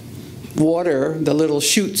water the little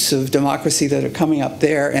shoots of democracy that are coming up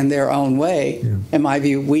there in their own way. Yeah. In my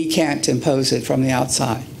view, we can't impose it from the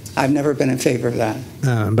outside. I've never been in favor of that.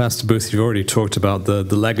 Ambassador Booth, you've already talked about the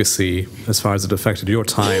legacy as far as it affected your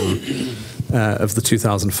time of the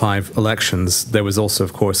 2005 elections. There was also,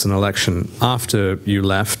 of course, an election after you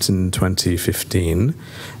left in 2015,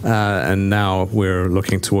 and now we're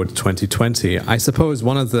looking toward 2020. I suppose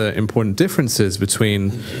one of the important differences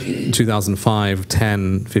between 2005,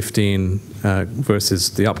 10, 15 versus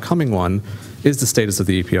the upcoming one is the status of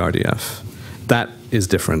the EPRDF. That is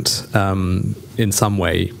different in some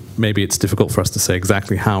way. Maybe it's difficult for us to say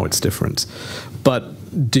exactly how it's different. But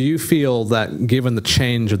do you feel that given the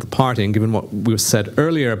change of the party and given what we said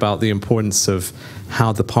earlier about the importance of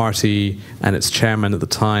how the party and its chairman at the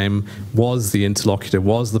time was the interlocutor,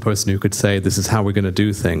 was the person who could say this is how we're going to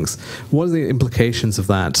do things, what are the implications of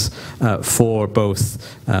that for both,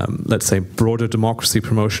 let's say, broader democracy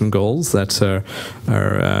promotion goals that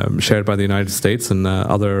are shared by the United States and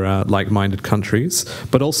other like-minded countries,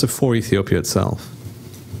 but also for Ethiopia itself?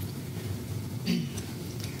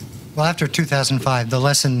 Well, after 2005, the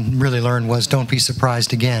lesson really learned was don't be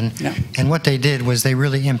surprised again. Yeah. And what they did was they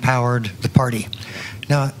really empowered the party.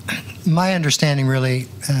 Now, my understanding really,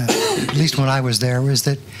 at least when I was there, was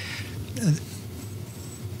that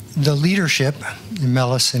the leadership,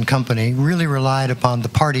 Melis and company, really relied upon the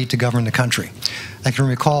party to govern the country. I can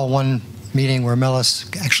recall one meeting where Melis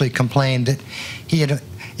actually complained that he had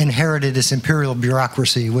inherited this imperial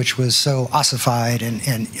bureaucracy, which was so ossified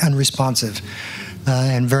and unresponsive.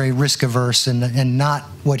 And very risk-averse and not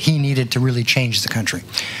what he needed to really change the country.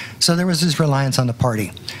 So there was this reliance on the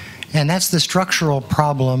party. And that's the structural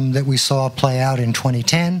problem that we saw play out in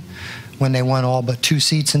 2010 when they won all but 2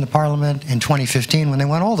 seats in the parliament, in 2015 when they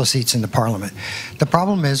won all the seats in the parliament. The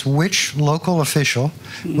problem is which local official,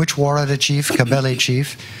 which Warada chief, Kabele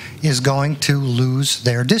chief, is going to lose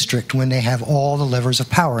their district when they have all the levers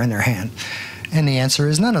of power in their hand. And the answer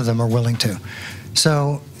is none of them are willing to.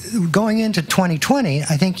 So going into 2020,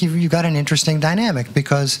 I think you've got an interesting dynamic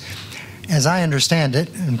because, as I understand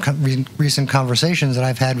it, in recent conversations that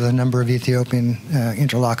I've had with a number of Ethiopian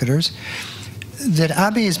interlocutors, that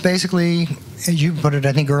Abiy is basically, as you put it,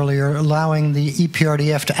 I think earlier, allowing the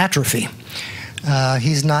EPRDF to atrophy.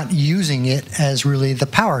 He's not using it as really the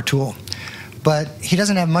power tool. But he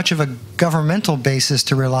doesn't have much of a governmental basis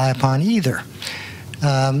to rely upon either.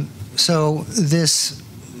 So this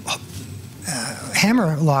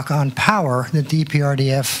hammerlock on power that the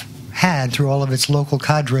EPRDF had through all of its local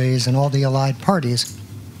cadres and all the allied parties,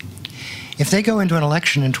 if they go into an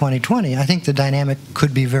election in 2020, I think the dynamic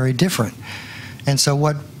could be very different. And so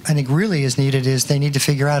what I think really is needed is they need to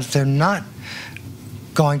figure out if they're not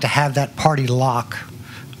going to have that party lock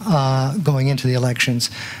going into the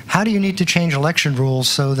elections, how do you need to change election rules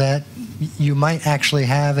so that you might actually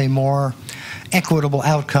have a more equitable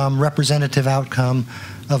outcome, representative outcome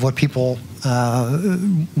of what people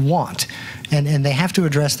want. And they have to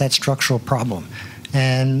address that structural problem.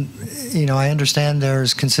 And, you know, I understand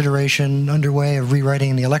there's consideration underway of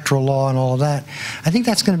rewriting the electoral law and all of that. I think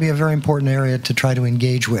that's going to be a very important area to try to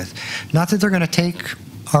engage with. Not that they're going to take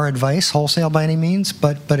our advice wholesale by any means,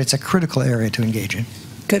 but it's a critical area to engage in.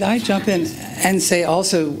 Could I jump in and say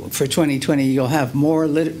also for 2020 you'll have more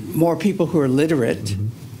people who are literate,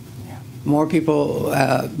 more people,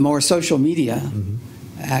 more social media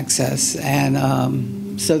access,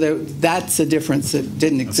 and so that's a difference that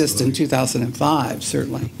didn't exist in 2005,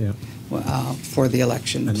 certainly, for the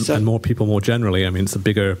election. And more people more generally, I mean, it's a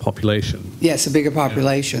bigger population. Yes, a bigger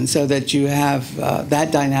population, so that you have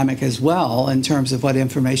that dynamic as well in terms of what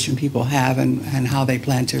information people have and how they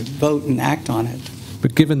plan to vote and act on it.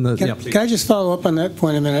 But given the... Can I just follow up on that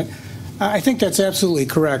point a minute? I think that's absolutely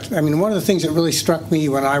correct. I mean, one of the things that really struck me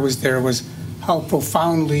when I was there was how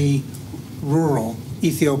profoundly rural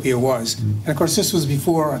Ethiopia was. And of course, this was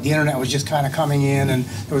before the internet was just kind of coming in and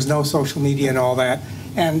there was no social media and all that.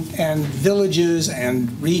 And villages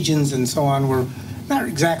and regions and so on were not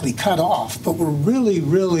exactly cut off, but were really,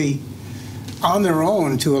 really on their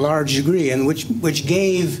own to a large degree, and which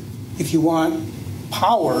gave, if you want,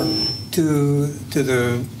 power to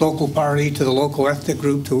the local party, to the local ethnic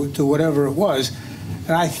group, to whatever it was.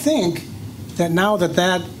 And I think that now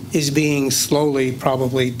that is being slowly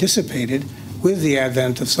probably dissipated with the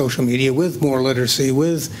advent of social media, with more literacy,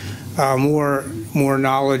 with more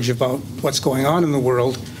knowledge about what's going on in the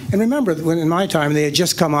world, And remember, when in my time, they had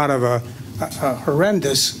just come out of a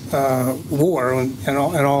horrendous war and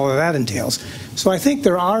all that that entails. So I think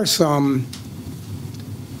there are some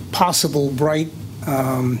possible bright,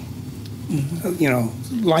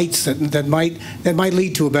 lights that might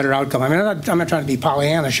lead to a better outcome. I mean, I'm not trying to be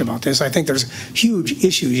Pollyannish about this. I think there's huge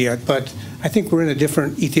issues yet, but I think we're in a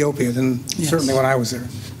different Ethiopia than certainly when I was there.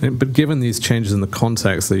 But given these changes in the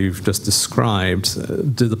context that you've just described,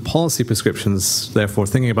 do the policy prescriptions, therefore,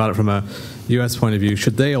 thinking about it from a U.S. point of view,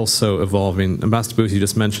 should they also evolve? I mean, Ambassador Booth, you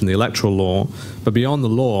just mentioned the electoral law, but beyond the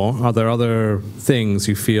law, are there other things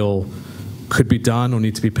you feel could be done or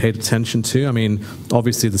need to be paid attention to? I mean,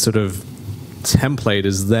 obviously the sort of template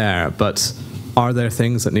is there, but are there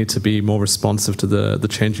things that need to be more responsive to the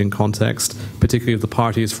changing context, particularly if the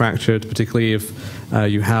party is fractured, particularly if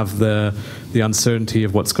you have the uncertainty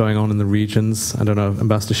of what's going on in the regions? I don't know,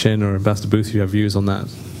 Ambassador Shin or Ambassador Booth, you have views on that?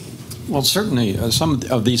 Well, certainly some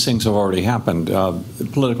of these things have already happened.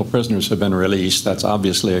 Political prisoners have been released. That's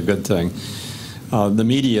obviously a good thing. The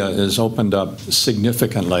media is opened up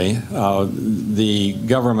significantly. The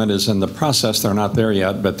government is in the process, they're not there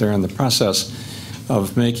yet, but they're in the process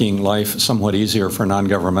of making life somewhat easier for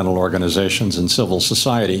non-governmental organizations and civil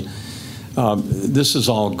society. This is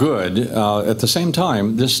all good. At the same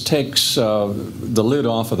time, this takes the lid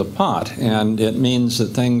off of the pot, and it means that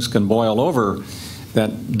things can boil over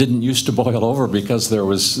that didn't used to boil over because there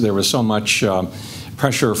was so much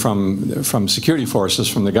pressure from security forces,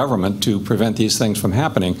 from the government, to prevent these things from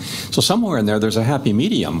happening. So somewhere in there's a happy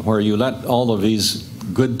medium where you let all of these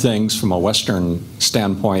good things from a Western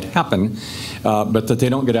standpoint happen, but that they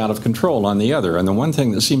don't get out of control on the other. And the one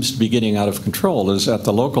thing that seems to be getting out of control is at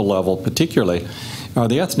the local level, particularly, are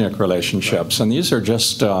the ethnic relationships. And these are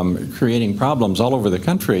just creating problems all over the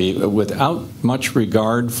country without much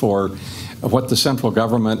regard for what the central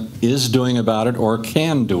government is doing about it or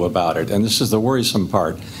can do about it. And this is the worrisome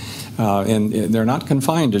part. And they're not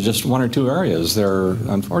confined to just one or two areas. They're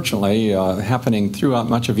unfortunately happening throughout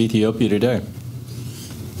much of Ethiopia today.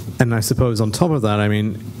 And I suppose on top of that, I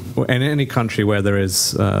mean, in any country where there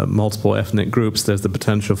is multiple ethnic groups, there's the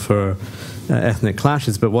potential for ethnic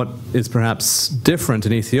clashes. But what is perhaps different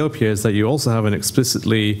in Ethiopia is that you also have an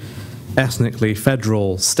explicitly ethnically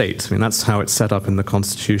federal state. I mean, that's how it's set up in the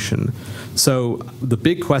constitution. So the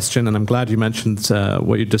big question, and I'm glad you mentioned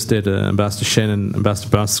what you just did, Ambassador Shin and Ambassador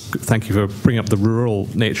Busk, thank you for bringing up the rural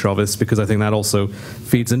nature of this, because I think that also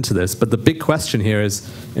feeds into this. But the big question here is,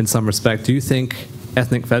 in some respect, do you think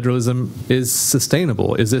ethnic federalism is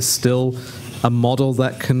sustainable? Is this still a model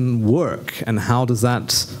that can work? And how does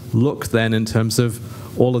that look then in terms of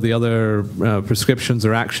all of the other prescriptions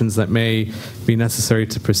or actions that may be necessary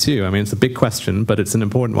to pursue? I mean, it's a big question, but it's an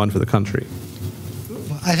important one for the country.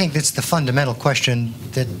 Well, I think that's the fundamental question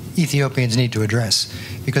that Ethiopians need to address,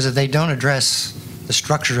 because if they don't address the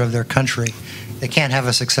structure of their country, they can't have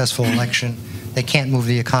a successful election, they can't move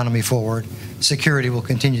the economy forward, security will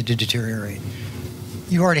continue to deteriorate.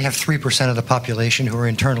 You already have 3% of the population who are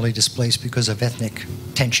internally displaced because of ethnic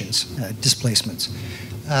tensions, displacements.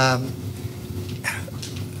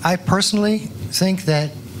 I personally think that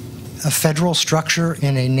a federal structure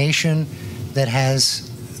in a nation that has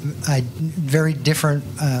very different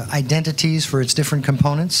identities for its different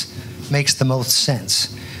components makes the most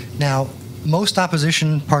sense. Now, most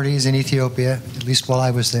opposition parties in Ethiopia, at least while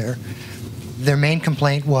I was there, their main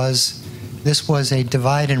complaint was this was a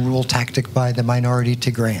divide and rule tactic by the minority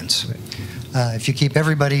Tigrayans. If you keep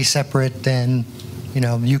everybody separate, then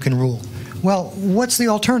you can rule. Well, what's the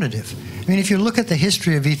alternative? I mean, if you look at the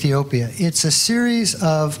history of Ethiopia, it's a series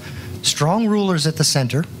of strong rulers at the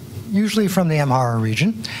center, usually from the Amhara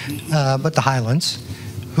region, but the highlands,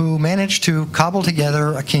 who managed to cobble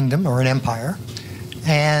together a kingdom or an empire,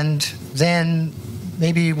 and then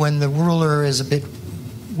maybe when the ruler is a bit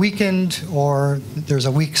weakened or there's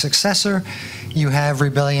a weak successor, you have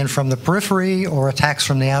rebellion from the periphery or attacks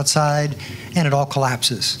from the outside, and it all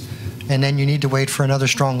collapses. And then you need to wait for another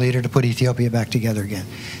strong leader to put Ethiopia back together again.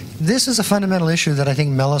 This is a fundamental issue that I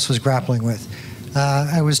think Meles was grappling with.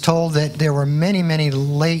 I was told that there were many, many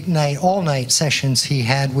late-night, all-night sessions he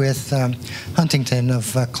had with Huntington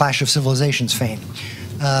of Clash of Civilizations fame,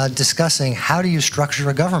 discussing how do you structure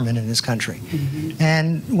a government in this country. Mm-hmm.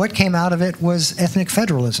 And what came out of it was ethnic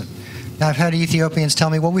federalism. Now, I've had Ethiopians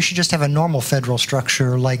tell me, well, we should just have a normal federal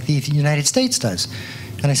structure like the United States does.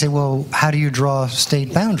 And I say, well, how do you draw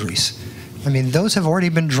state boundaries? I mean, those have already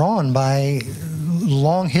been drawn by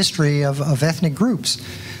long history of ethnic groups.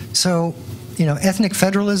 So, ethnic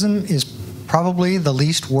federalism is probably the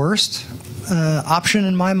least worst option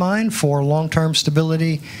in my mind for long-term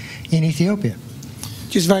stability in Ethiopia.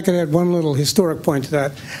 Just if I could add one little historic point to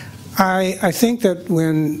that. I think that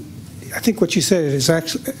I think what you said is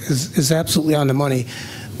absolutely on the money.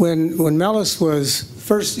 When Meles was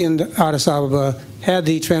first in Addis Ababa, had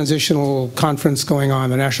the transitional conference going on,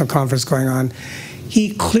 the national conference going on,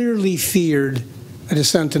 he clearly feared a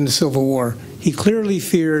descent into civil war. He clearly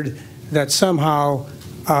feared that somehow,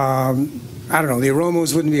 I don't know, the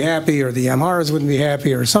Oromos wouldn't be happy, or the Amharas wouldn't be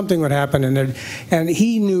happy, or something would happen. And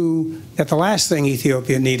he knew that the last thing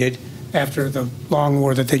Ethiopia needed after the long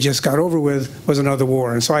war that they just got over with was another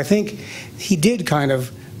war. And so I think he did kind of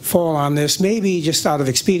fall on this, maybe just out of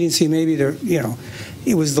expediency, maybe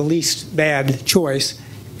it was the least bad choice.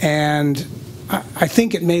 And I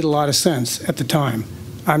think it made a lot of sense at the time.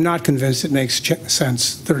 I'm not convinced it makes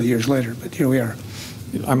sense 30 years later, but here we are.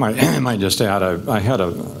 I might just add, I had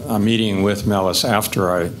a meeting with Meles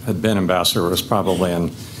after I had been ambassador. It was probably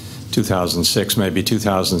in 2006, maybe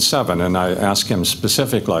 2007, and I asked him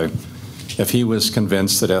specifically if he was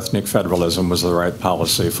convinced that ethnic federalism was the right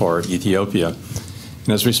policy for Ethiopia. And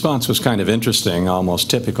his response was kind of interesting, almost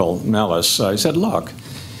typical Meles. He said, look,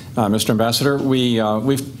 Mr. Ambassador, we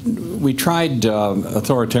tried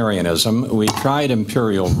authoritarianism, we tried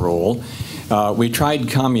imperial rule, we tried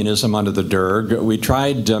communism under the Derg, we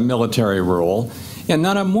tried military rule, and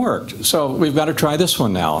none of them worked. So we've got to try this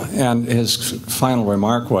one now. And his final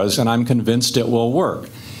remark was, and I'm convinced it will work.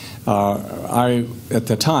 I, at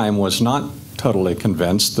the time, was not totally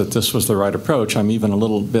convinced that this was the right approach. I'm even a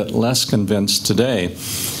little bit less convinced today.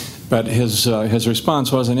 But his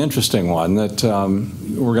response was an interesting one, that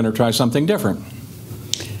we're going to try something different.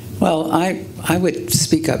 Well, I would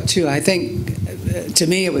speak up, too. I think, to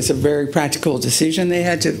me, it was a very practical decision they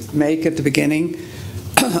had to make at the beginning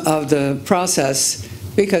of the process,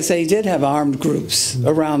 because they did have armed groups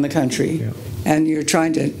around the country, yeah. And you're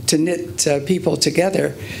trying to knit people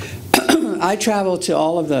together. I traveled to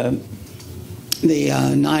all of the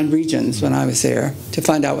 9 regions when I was there to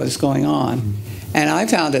find out what was going on. And I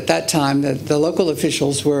found at that time that the local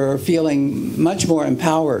officials were feeling much more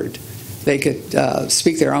empowered. They could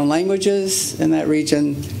speak their own languages in that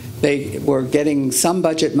region. They were getting some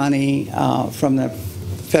budget money from the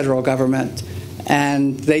federal government,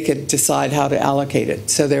 and they could decide how to allocate it.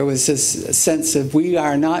 So there was this sense of, we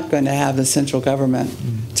are not going to have the central government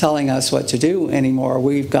telling us what to do anymore.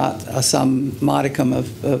 We've got some modicum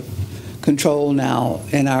of control now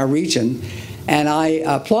in our region. And I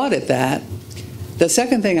applauded that. The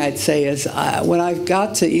second thing I'd say is, when I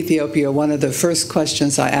got to Ethiopia, one of the first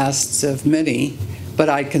questions I asked of many, but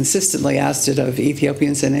I consistently asked it of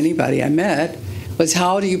Ethiopians and anybody I met, was,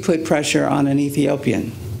 how do you put pressure on an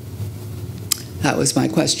Ethiopian? That was my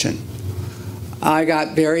question. I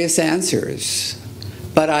got various answers,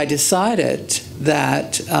 but I decided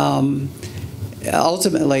that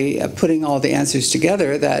ultimately, putting all the answers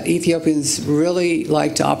together, that Ethiopians really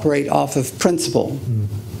like to operate off of principle.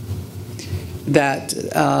 That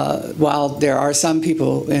while there are some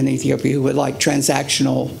people in Ethiopia who would like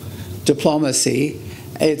transactional diplomacy,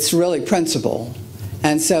 it's really principle.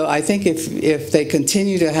 And so I think if they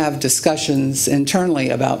continue to have discussions internally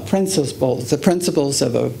about principles, the principles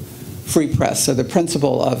of a free press, or the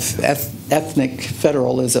principle of ethnic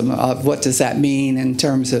federalism, of what does that mean in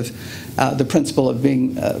terms of the principle of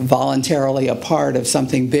being voluntarily a part of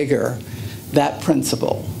something bigger, that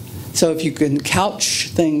principle. So if you can couch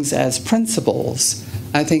things as principles,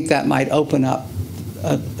 I think that might open up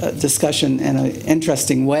a discussion in an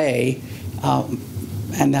interesting way,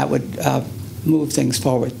 and that would move things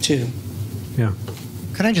forward too. Yeah.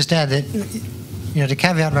 Could I just add that, to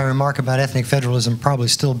caveat my remark about ethnic federalism probably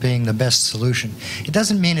still being the best solution, it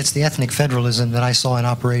doesn't mean it's the ethnic federalism that I saw in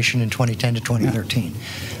operation in 2010 to 2013.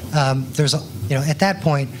 Yeah. At that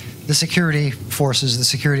point, the security forces, the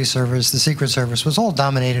security service, the Secret Service was all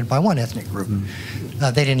dominated by one ethnic group.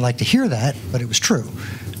 They didn't like to hear that, but it was true.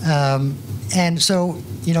 And so,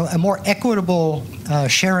 a more equitable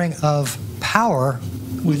sharing of power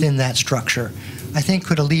within that structure, I think,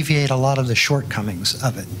 could alleviate a lot of the shortcomings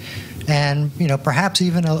of it. And, perhaps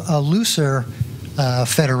even a looser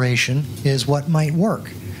federation is what might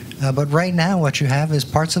work. But right now what you have is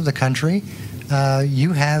parts of the country,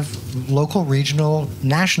 you have local, regional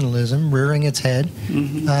nationalism rearing its head,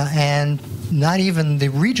 and not even the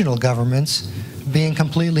regional governments being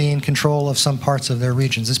completely in control of some parts of their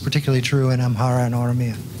regions. It's particularly true in Amhara and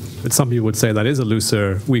Oromia. But some people would say that is a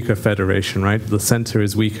looser, weaker federation, right? The center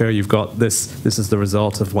is weaker. You've got this is the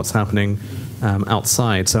result of what's happening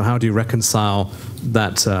outside. So how do you reconcile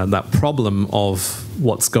that problem of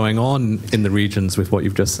what's going on in the regions with what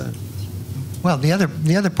you've just said? Well, the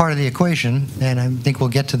other part of the equation, and I think we'll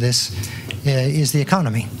get to this, is the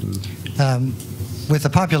economy. with the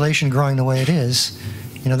population growing the way it is,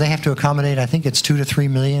 they have to accommodate, I think it's 2 to 3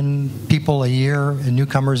 million people a year,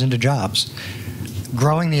 newcomers into jobs.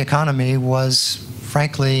 Growing the economy was,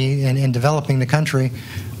 frankly, in developing the country,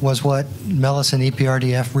 was what Meles and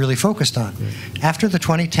EPRDF really focused on. After the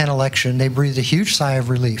 2010 election, they breathed a huge sigh of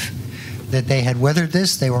relief that they had weathered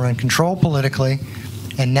this, they were in control politically,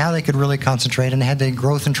 and now they could really concentrate, and they had the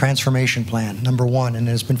growth and transformation plan, number one, and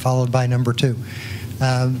it has been followed by number two.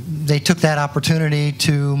 They took that opportunity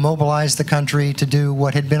to mobilize the country to do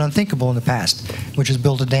what had been unthinkable in the past, which is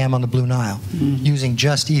build a dam on the Blue Nile, using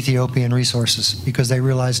just Ethiopian resources, because they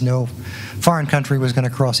realized no foreign country was going to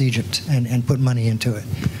cross Egypt and put money into it.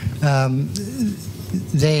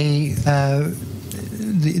 The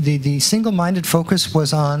single-minded focus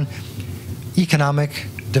was on economic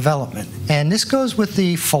development. And this goes with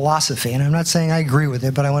the philosophy, and I'm not saying I agree with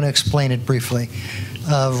it, but I want to explain it briefly,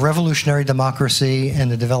 of revolutionary democracy and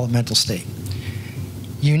the developmental state.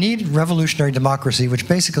 You need revolutionary democracy, which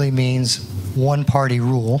basically means one-party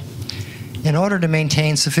rule, in order to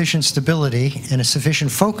maintain sufficient stability and a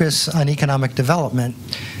sufficient focus on economic development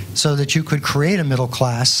so that you could create a middle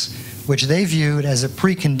class, which they viewed as a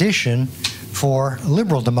precondition for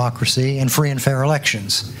liberal democracy and free and fair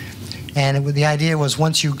elections. And the idea was,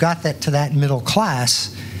 once you got that to that middle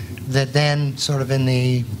class, that then sort of in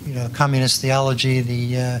the communist theology,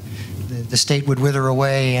 the state would wither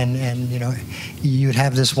away, and you'd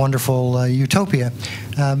have this wonderful utopia.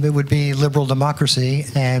 It would be liberal democracy,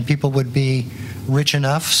 and people would be rich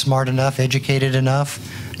enough, smart enough, educated enough,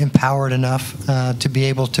 empowered enough to be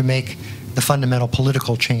able to make the fundamental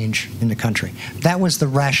political change in the country. That was the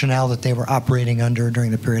rationale that they were operating under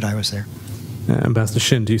during the period I was there. Ambassador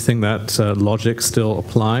Shin, do you think that logic still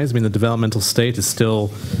applies? I mean, the developmental state is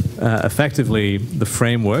still effectively the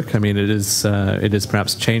framework. I mean, it is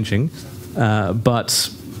perhaps changing, but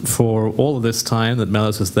for all of this time that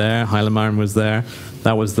Meles was there, Haile Mariam was there,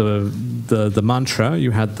 that was the mantra.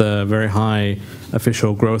 You had the very high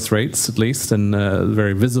official growth rates, at least, and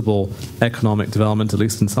very visible economic development, at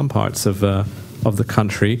least in some parts of the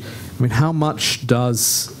country. I mean, how much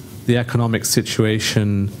does the economic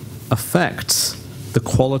situation affect the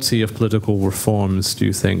quality of political reforms, do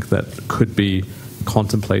you think, that could be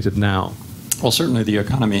contemplated now? Well, certainly the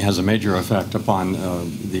economy has a major effect upon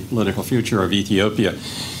the political future of Ethiopia.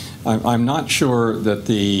 I'm not sure that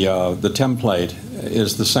the template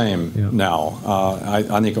is the same now.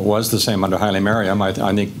 I think it was the same under Haile Mariam. I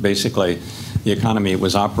think basically the economy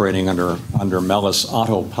was operating under Meles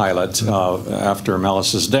autopilot after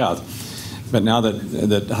Meles's death. But now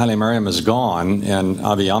that Haile Mariam is gone and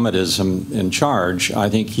Abiy Ahmed is in charge, I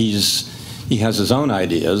think he has his own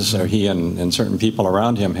ideas, or he and certain people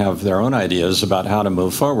around him have their own ideas about how to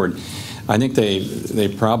move forward. I think they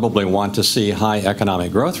probably want to see high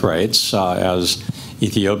economic growth rates, as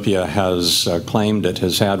Ethiopia has claimed it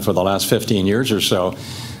has had for the last 15 years or so.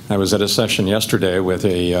 I was at a session yesterday with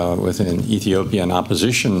an Ethiopian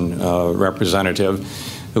opposition representative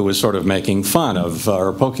who was sort of making fun of,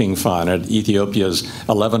 or poking fun at Ethiopia's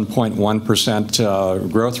 11.1%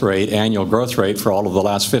 growth rate, annual growth rate for all of the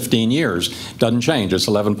last 15 years. Doesn't change, it's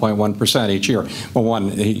 11.1% each year. Well,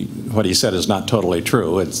 what he said is not totally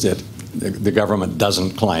true. The government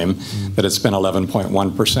doesn't claim that it's been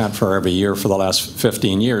 11.1% for every year for the last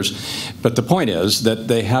 15 years. But the point is that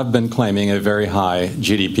they have been claiming a very high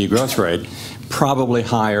GDP growth rate, probably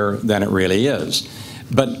higher than it really is.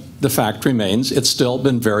 But the fact remains, it's still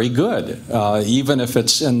been very good. Even if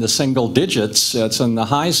it's in the single digits, it's in the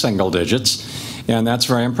high single digits, and that's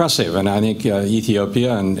very impressive. And I think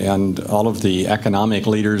Ethiopia and all of the economic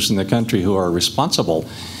leaders in the country who are responsible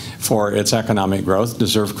for its economic growth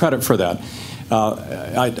deserve credit for that.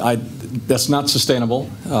 That's not sustainable.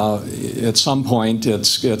 At some point,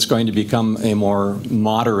 it's going to become a more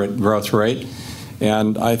moderate growth rate,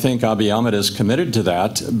 and I think Abiy Ahmed is committed to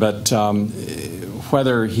that, but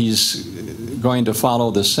whether he's going to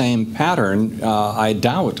follow the same pattern, I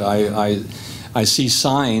doubt. I see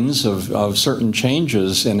signs of certain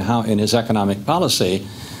changes in his economic policy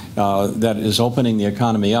that is opening the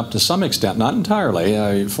economy up to some extent, not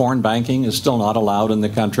entirely. Foreign banking is still not allowed in the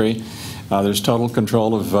country. There's total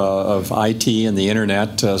control of IT and the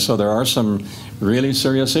internet, so there are some really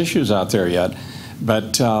serious issues out there yet.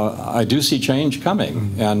 But I do see change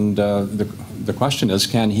coming, and the question is,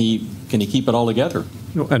 can he keep it all together?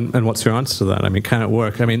 And what's your answer to that? I mean, can it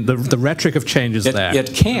work? I mean, the rhetoric of change is there.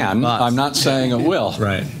 It can. I'm not saying it will.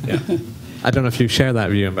 Right. Yeah. I don't know if you share that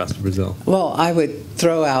view, Ambassador Brazil. Well, I would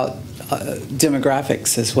throw out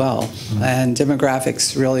demographics as well. And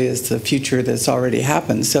demographics really is the future that's already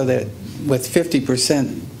happened. So that with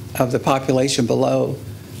 50% of the population below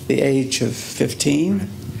the age of 15.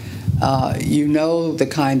 You know the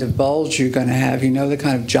kind of bulge you're going to have. You know the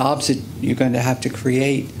kind of jobs that you're going to have to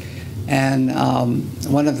create. And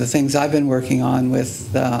one of the things I've been working on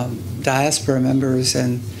with diaspora members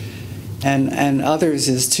and others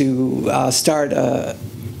is to start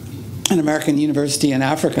an American university in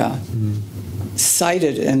Africa,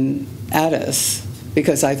 sited in Addis,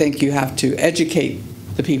 because I think you have to educate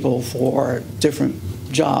the people for different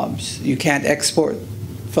jobs. You can't export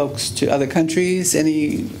folks to other countries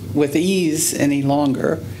with ease any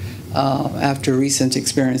longer after recent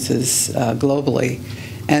experiences globally.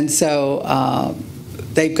 And so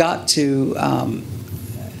they've got to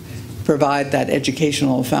provide that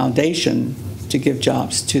educational foundation to give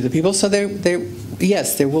jobs to the people. So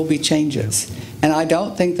yes, there will be changes. And I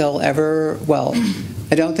don't think they'll ever,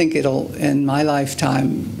 I don't think it'll, in my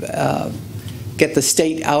lifetime, get the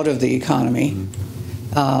state out of the economy.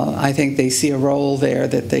 I think they see a role there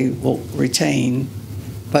that they will retain,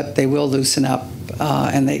 but they will loosen up,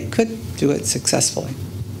 and they could do it successfully.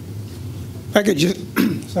 If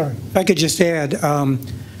I could just add,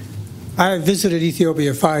 I visited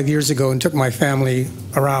Ethiopia 5 years ago and took my family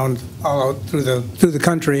around all out through the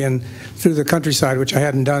country and through the countryside, which I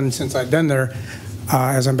hadn't done since I'd been there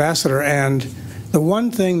as ambassador. And the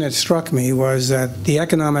one thing that struck me was that the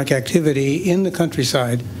economic activity in the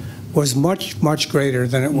countryside was much, much greater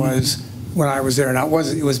than it was when I was there. Now,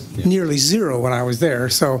 it was nearly zero when I was there.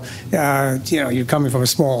 So, you're coming from a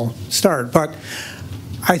small start. But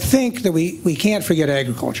I think that we can't forget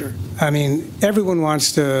agriculture. I mean, everyone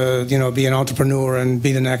wants to, be an entrepreneur and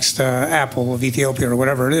be the next Apple of Ethiopia or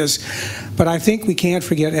whatever it is. But I think we can't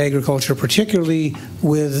forget agriculture, particularly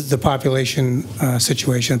with the population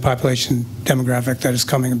situation, population demographic that is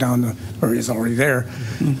coming down or is already there.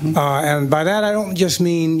 And by that, I don't just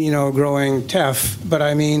mean, growing teff, but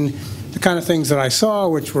I mean the kind of things that I saw,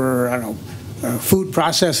 which were, food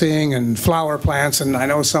processing and flower plants, and I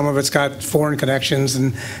know some of it's got foreign connections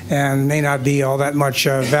and may not be all that much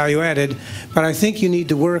value added, but I think you need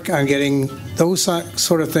to work on getting those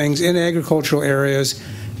sort of things in agricultural areas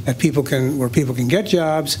where people can get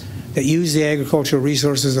jobs, that use the agricultural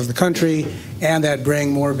resources of the country, and that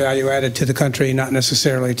bring more value added to the country, not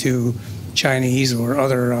necessarily to Chinese or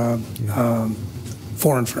other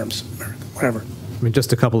foreign firms, whatever. I mean,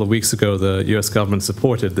 just a couple of weeks ago, the U.S. government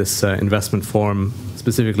supported this investment forum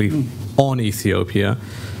specifically on Ethiopia.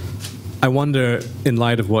 I wonder, in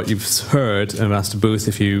light of what you've heard, Ambassador Booth,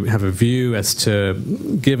 if you have a view as to,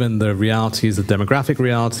 given the realities, the demographic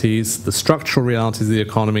realities, the structural realities of the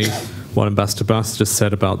economy, what Ambassador Booth just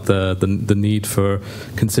said about the need for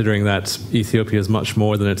considering that Ethiopia is much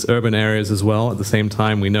more than its urban areas as well. At the same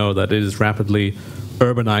time, we know that it is rapidly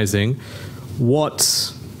urbanizing.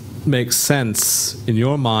 What makes sense in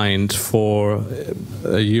your mind for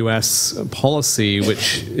a U.S. policy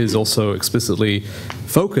which is also explicitly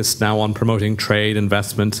focused now on promoting trade,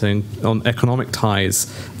 investment, and on economic ties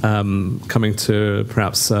coming to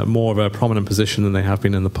perhaps more of a prominent position than they have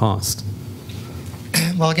been in the past?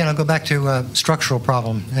 Well, again, I'll go back to a structural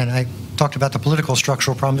problem, and I talked about the political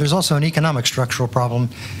structural problem. There's also an economic structural problem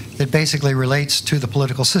that basically relates to the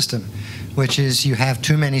political system, which is you have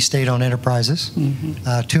too many state-owned enterprises,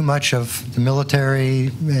 too much of the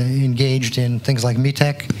military engaged in things like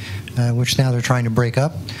MITEC, which now they're trying to break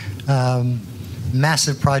up.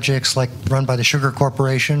 Massive projects like run by the Sugar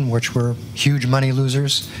Corporation, which were huge money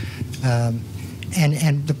losers.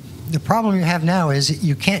 And the problem you have now is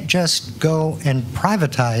you can't just go and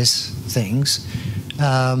privatize things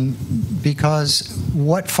because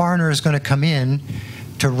what foreigner is going to come in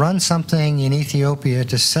to run something in Ethiopia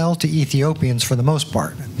to sell to Ethiopians for the most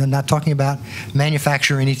part? I'm not talking about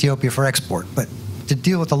manufacture in Ethiopia for export, but to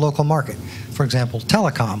deal with the local market. For example,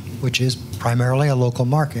 telecom, which is primarily a local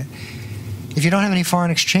market. If you don't have any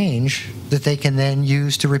foreign exchange that they can then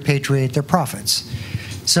use to repatriate their profits.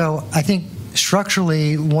 So I think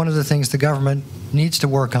structurally, one of the things the government needs to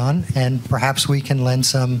work on, and perhaps we can lend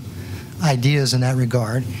some ideas in that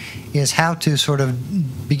regard, is how to sort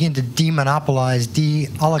of begin to demonopolize,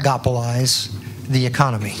 de-oligopolize the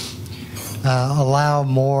economy. Allow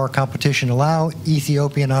more competition, allow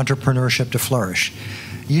Ethiopian entrepreneurship to flourish.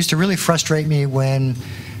 It used to really frustrate me when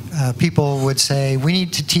people would say, we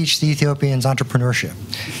need to teach the Ethiopians entrepreneurship.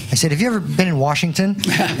 I said, have you ever been in Washington?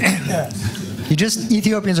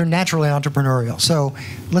 Ethiopians are naturally entrepreneurial. So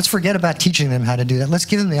let's forget about teaching them how to do that. Let's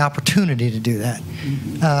give them the opportunity to do that.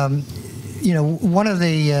 One of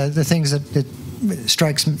the things that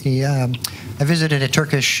strikes me, I visited a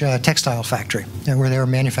Turkish textile factory where they were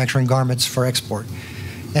manufacturing garments for export.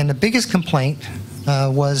 And the biggest complaint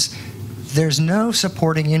was there's no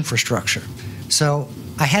supporting infrastructure. So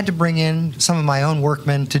I had to bring in some of my own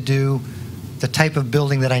workmen to do the type of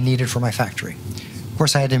building that I needed for my factory. Of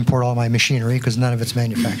course, I had to import all my machinery because none of it's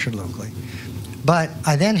manufactured locally. But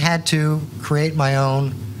I then had to create my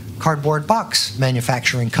own cardboard box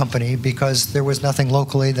manufacturing company because there was nothing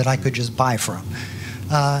locally that I could just buy from.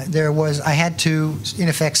 I had to, in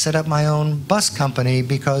effect, set up my own bus company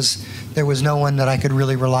because there was no one that I could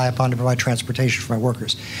really rely upon to provide transportation for my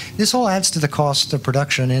workers. This all adds to the cost of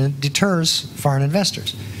production, and it deters foreign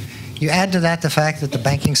investors. You add to that the fact that the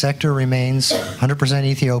banking sector remains 100%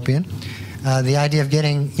 Ethiopian. The idea of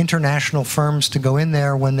getting international firms to go in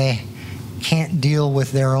there when they can't deal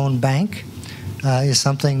with their own bank is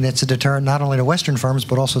something that's a deterrent not only to Western firms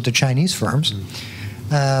but also to Chinese firms.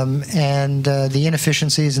 And the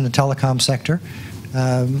inefficiencies in the telecom sector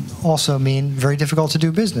also mean very difficult to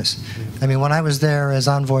do business. I mean, when I was there as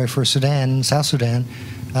envoy for Sudan, South Sudan,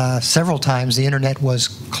 several times the internet was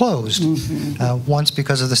closed. Once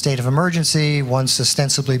because of the state of emergency, once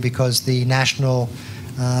ostensibly because the national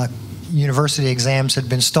university exams had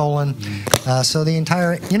been stolen. So the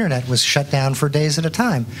entire internet was shut down for days at a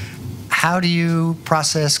time. How do you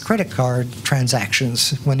process credit card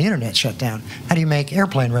transactions when the internet's shut down? How do you make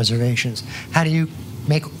airplane reservations? How do you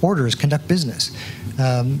make orders, conduct business?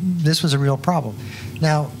 This was a real problem.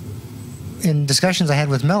 Now, in discussions I had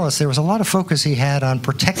with Melis, there was a lot of focus he had on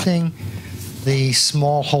protecting the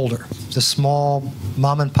small holder, the small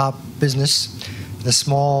mom-and-pop business, the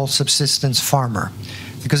small subsistence farmer,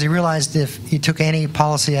 because he realized if he took any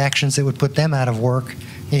policy actions that would put them out of work,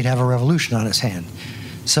 he'd have a revolution on his hand.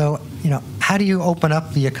 So, how do you open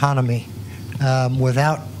up the economy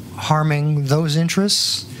without harming those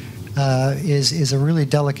interests is a really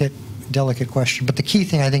delicate question. But the key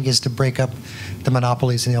thing, I think, is to break up the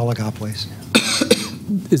monopolies and the oligopolies.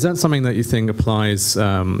 Is that something that you think applies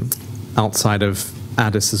outside of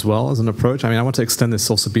Addis as well as an approach? I mean, I want to extend this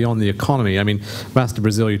also beyond the economy. I mean, Ambassador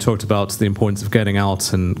Brazil, you talked about the importance of getting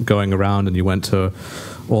out and going around, and you went to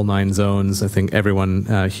all 9 zones. I think everyone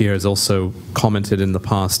here has also commented in the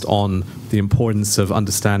past on the importance of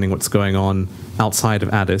understanding what's going on outside of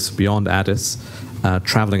Addis, beyond Addis,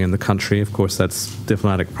 traveling in the country. Of course, that's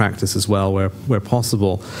diplomatic practice as well, where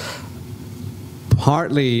possible.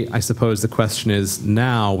 Partly, I suppose the question is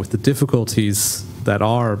now, with the difficulties that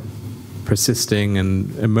are persisting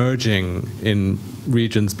and emerging in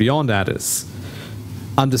regions beyond Addis,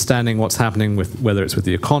 understanding what's happening with whether it's with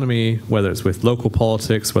the economy, whether it's with local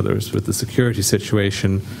politics, whether it's with the security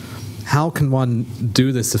situation, how can one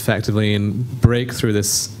do this effectively and break through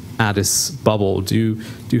this Addis bubble? Do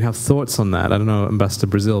you have thoughts on that? I don't know, Ambassador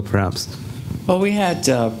Brazil, perhaps. Well, we had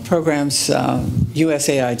programs,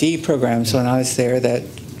 USAID programs when I was there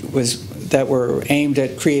that were aimed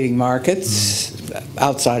at creating markets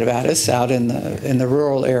outside of Addis, out in the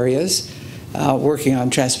rural areas, working on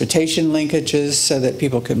transportation linkages so that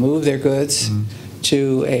people could move their goods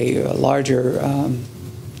to a larger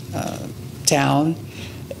town,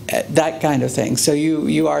 that kind of thing. So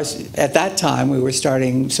you are, at that time, we were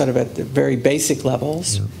starting sort of at the very basic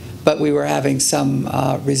levels, but we were having some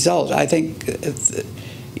result. I think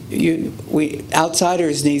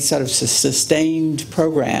outsiders need sort of sustained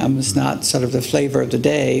programs, not sort of the flavor of the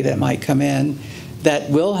day that might come in,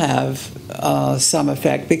 that will have some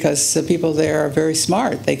effect because the people there are very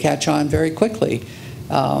smart. They catch on very quickly.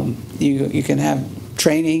 You can have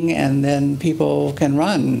training and then people can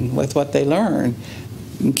run with what they learn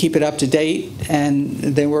and keep it up to date, and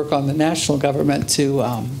they work on the national government to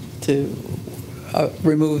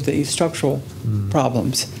remove the structural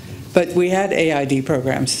problems. But we had AID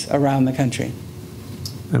programs around the country.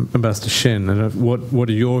 Ambassador Shin, what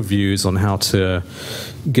are your views on how to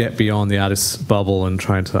get beyond the Addis bubble and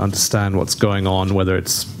trying to understand what's going on, whether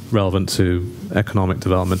it's relevant to economic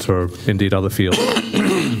development or indeed other fields?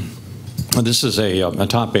 Well, this is a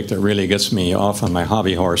topic that really gets me off on my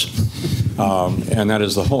hobby horse, and that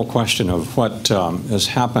is the whole question of what has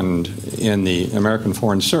happened in the American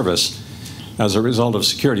Foreign Service as a result of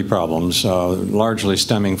security problems, largely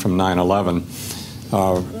stemming from 9/11.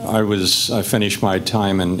 I finished my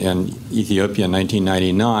time in Ethiopia in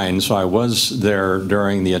 1999, so I was there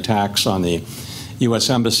during the attacks on the U.S.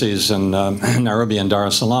 embassies in Nairobi and Dar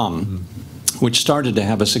es Salaam, which started to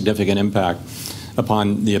have a significant impact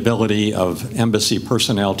upon the ability of embassy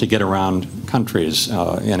personnel to get around countries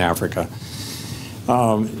in Africa.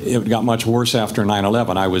 It got much worse after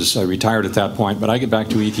 9/11. I was retired at that point, but I get back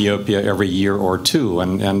to Ethiopia every year or two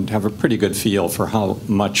and have a pretty good feel for how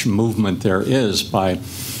much movement there is by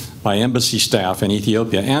embassy staff in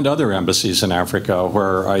Ethiopia and other embassies in Africa,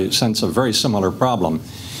 where I sense a very similar problem.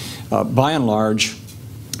 By and large,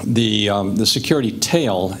 the security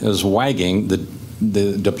tail is wagging.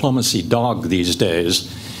 the diplomacy dog these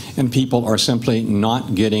days, and people are simply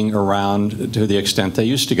not getting around to the extent they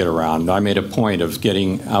used to get around. I made a point of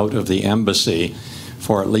getting out of the embassy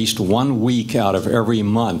for at least 1 week out of every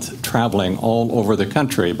month, traveling all over the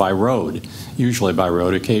country by road, usually by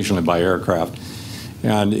road, occasionally by aircraft.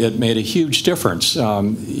 And it made a huge difference.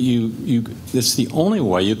 It's the only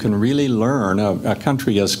way you can really learn a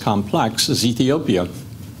country as complex as Ethiopia.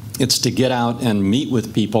 It's to get out and meet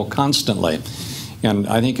with people constantly. And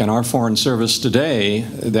I think in our Foreign Service today,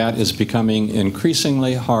 that is becoming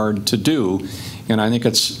increasingly hard to do. And I think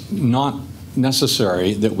it's not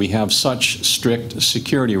necessary that we have such strict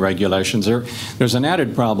security regulations. There's an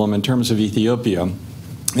added problem in terms of Ethiopia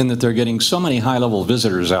in that they're getting so many high-level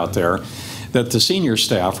visitors out there that the senior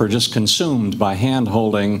staff are just consumed by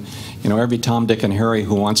hand-holding, every Tom, Dick, and Harry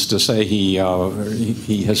who wants to say he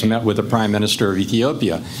has met with the Prime Minister of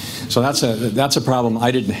Ethiopia. So that's a problem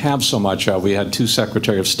I didn't have so much of. We had 2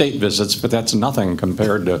 Secretary of State visits, but that's nothing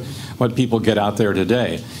compared to what people get out there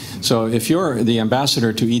today. So if you're the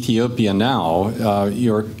ambassador to Ethiopia now,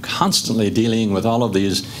 you're constantly dealing with all of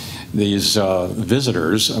these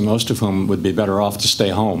visitors, most of whom would be better off to stay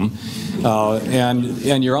home.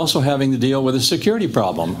 And you're also having to deal with a security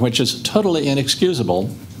problem, which is totally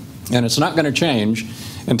inexcusable, and it's not going to change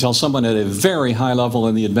until someone at a very high level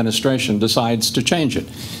in the administration decides to change it.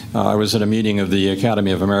 I was at a meeting of the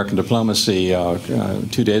Academy of American Diplomacy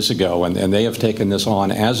 2 days ago, and they have taken this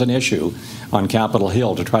on as an issue on Capitol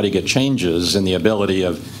Hill to try to get changes in the ability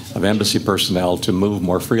of embassy personnel to move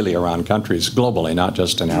more freely around countries globally, not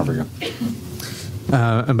just in Africa.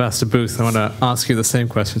 Ambassador Booth, I want to ask you the same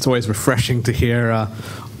question. It's always refreshing to hear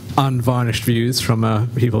unvarnished views from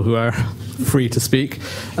people who are free to speak.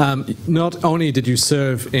 Not only did you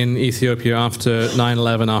serve in Ethiopia after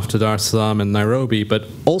 9/11, after Dar es Salaam and Nairobi, but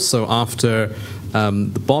also after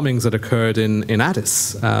the bombings that occurred in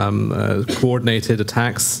Addis, coordinated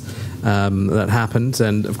attacks that happened,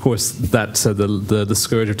 and of course that the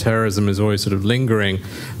scourge of terrorism is always sort of lingering.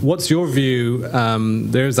 What's your view?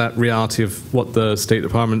 There's that reality of what the State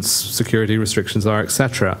Department's security restrictions are,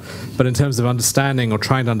 etc. But in terms of understanding or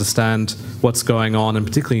trying to understand what's going on, and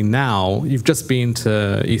particularly now, you've just been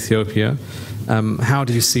to Ethiopia. How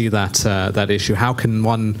do you see that issue? How can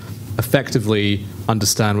one effectively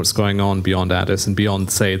understand what's going on beyond Addis and beyond,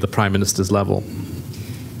 say, the Prime Minister's level?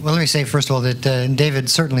 Well, let me say, first of all, that David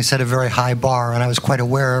certainly set a very high bar, and I was quite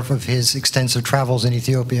aware of his extensive travels in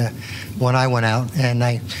Ethiopia when I went out. And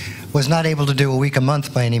I was not able to do a week a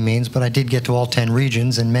month by any means, but I did get to all 10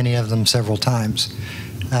 regions, and many of them several times.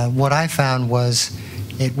 What I found was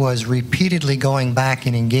it was repeatedly going back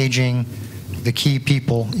and engaging the key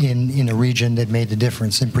people in the region that made the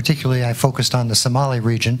difference. And particularly, I focused on the Somali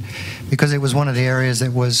region because it was one of the areas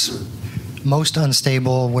that was most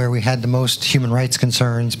unstable, where we had the most human rights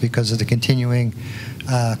concerns because of the continuing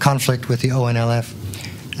conflict with the ONLF.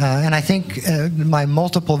 And I think my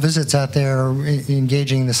multiple visits out there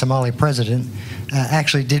engaging the Somali president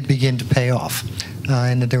actually did begin to pay off,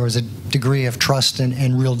 and that there was a degree of trust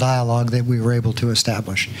and real dialogue that we were able to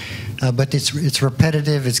establish. But it's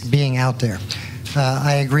repetitive, it's being out there.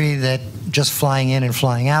 I agree that just flying in and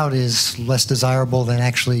flying out is less desirable than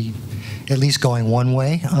actually at least going one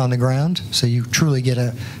way on the ground, so you truly get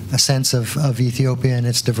a sense of Ethiopia and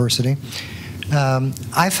its diversity.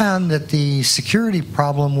 I found that the security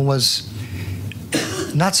problem was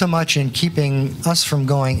not so much in keeping us from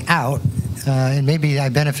going out, and maybe I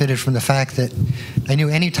benefited from the fact that I knew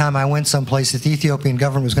any time I went someplace that the Ethiopian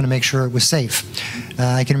government was going to make sure it was safe.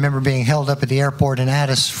 I can remember being held up at the airport in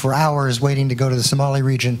Addis for hours waiting to go to the Somali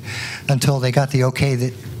region until they got the okay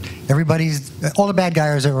that all the bad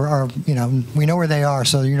guys are, we know where they are,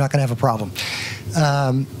 so you're not going to have a problem.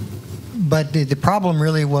 But the problem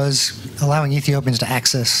really was allowing Ethiopians to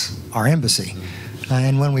access our embassy.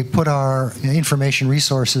 And when we put our information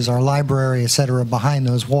resources, our library, et cetera, behind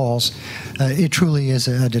those walls, it truly is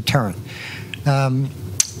a deterrent. But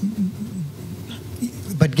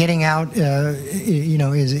getting out,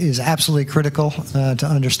 is absolutely critical to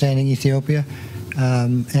understanding Ethiopia.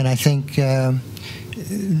 And I think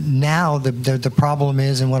now the problem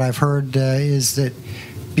is, and what I've heard is that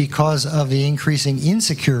because of the increasing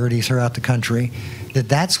insecurity throughout the country,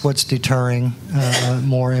 that's what's deterring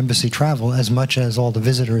more embassy travel, as much as all the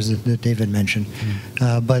visitors that David mentioned.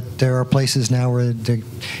 But there are places now where it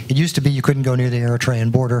used to be you couldn't go near the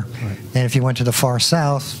Eritrean border, right. And if you went to the far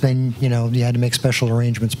south, then you had to make special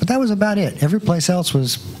arrangements. But that was about it. Every place else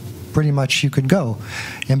was pretty much you could go.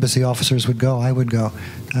 Embassy officers would go, I would go.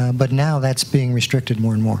 But now that's being restricted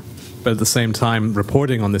more and more. but at the same time,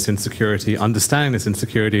 reporting on this insecurity, understanding this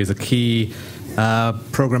insecurity is a key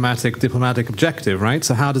programmatic diplomatic objective, right?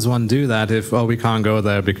 So how does one do that if, we can't go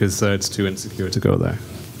there because it's too insecure to go there?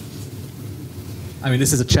 I mean,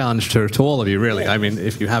 this is a challenge to all of you, really. I mean,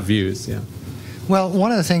 if you have views, yeah. Well,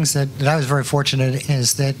 one of the things that I was very fortunate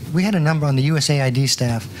is that we had a number on the USAID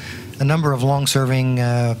staff, a number of long-serving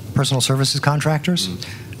personal services contractors,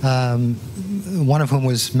 one of whom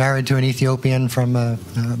was married to an Ethiopian from a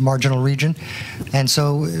marginal region. And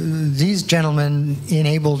so these gentlemen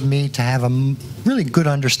enabled me to have a really good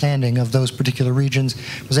understanding of those particular regions,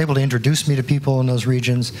 was able to introduce me to people in those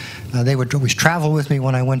regions. They would always travel with me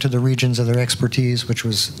when I went to the regions of their expertise, which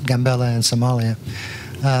was Gambela and Somalia.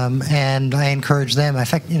 And I encouraged them,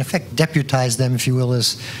 in effect deputized them, if you will,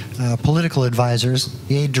 as political advisors.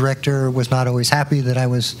 The aid director was not always happy that I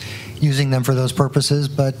was using them for those purposes,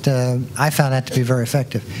 but I found that to be very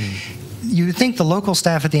effective. You'd think the local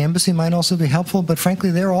staff at the embassy might also be helpful, but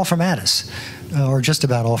frankly, they're all from Addis, or just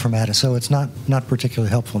about all from Addis, so it's not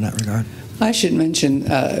particularly helpful in that regard. I should mention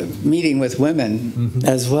meeting with women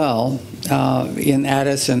as well in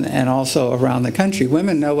Addis and also around the country.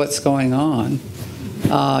 Women know what's going on,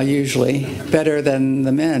 usually, better than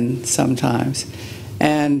the men sometimes.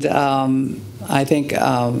 And I think,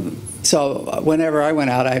 so whenever I went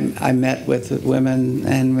out, I met with women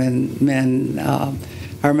and men.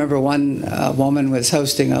 I remember one woman was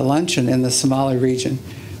hosting a luncheon in the Somali region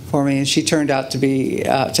for me, and she turned out to be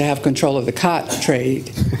to have control of the cot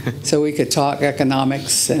trade, so we could talk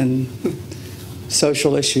economics and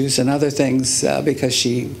social issues and other things because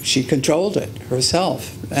she controlled it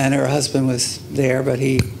herself, and her husband was there, but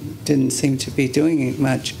he didn't seem to be doing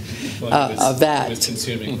much of that. He was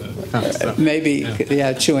consuming the maybe,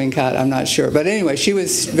 yeah, chewing cot. I'm not sure, but anyway, she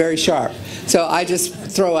was very sharp. So I just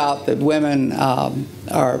throw out that women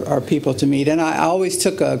are people to meet, and I always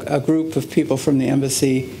took a group of people from the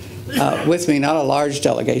embassy with me, not a large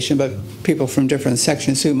delegation, but people from different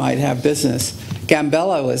sections who might have business.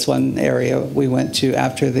 Gambela was one area we went to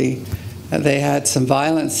after they had some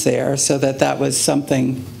violence there, so that was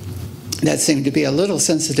something that seemed to be a little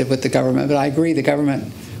sensitive with the government. But I agree, the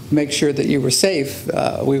government makes sure that you were safe.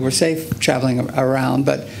 We were safe traveling around,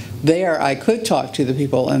 but there I could talk to the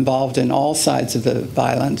people involved in all sides of the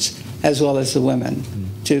violence, as well as the women,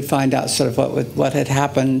 to find out sort of what had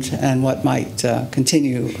happened and what might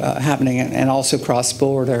continue happening, and also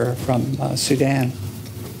cross-border from Sudan.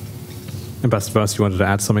 Ambassador Buss, you wanted to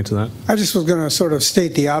add something to that? I just was going to sort of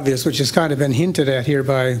state the obvious, which has kind of been hinted at here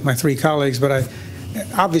by my three colleagues, but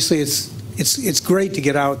obviously it's great to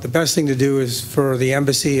get out. The best thing to do is for the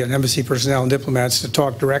embassy and embassy personnel and diplomats to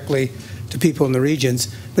talk directly to people in the regions.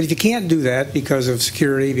 But if you can't do that because of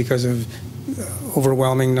security, because of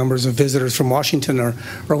overwhelming numbers of visitors from Washington or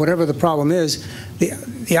whatever the problem is,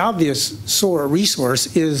 the obvious sort of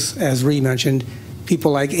resource is, as Ree mentioned,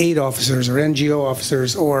 people like aid officers or NGO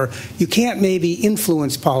officers, or you can't maybe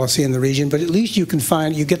influence policy in the region, but at least you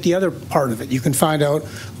get the other part of it. You can find out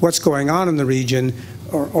what's going on in the region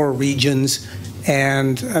or regions,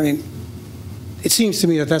 and I mean, it seems to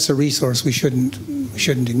me that that's a resource we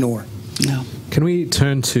shouldn't ignore. No. Can we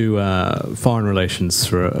turn to foreign relations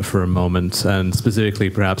for a moment, and specifically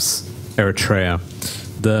perhaps Eritrea?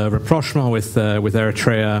 The rapprochement with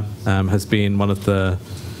Eritrea has been one of the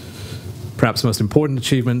perhaps most important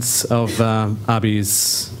achievements of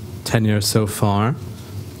Abiy's tenure so far.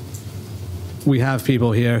 We have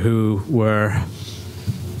people here who were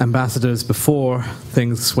ambassadors before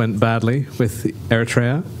things went badly with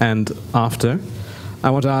Eritrea and after. I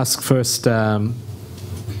want to ask first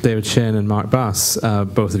David Chin and Mark Buss,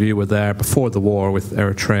 both of you were there before the war with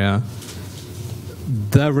Eritrea.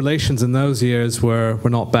 The relations in those years were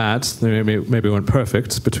not bad. They maybe weren't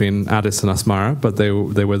perfect between Addis and Asmara, but they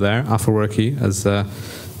were there. Afewerki, as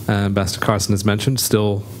Ambassador Carson has mentioned,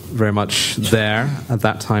 still very much there at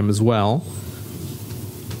that time as well.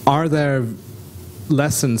 Are there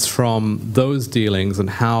lessons from those dealings and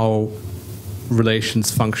how relations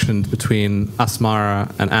functioned between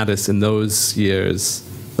Asmara and Addis in those years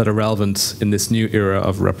that are relevant in this new era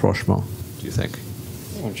of rapprochement, do you think?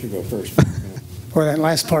 Why don't you go first? Well, that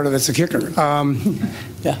last part of it's a kicker.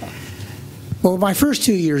 Yeah. Well, my first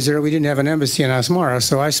 2 years there, we didn't have an embassy in Asmara,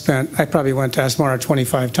 so I probably went to Asmara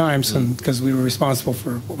 25 times because we were responsible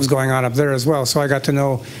for what was going on up there as well. So I got to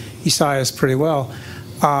know Isaias pretty well.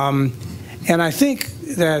 And I think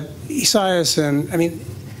that Isaias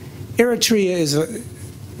Eritrea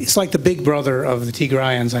it's like the big brother of the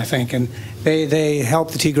Tigrayans, I think, and they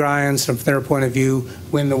helped the Tigrayans from their point of view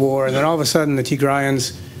win the war, and then all of a sudden the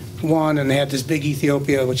Tigrayans won, and they had this big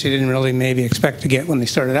Ethiopia, which they didn't really maybe expect to get when they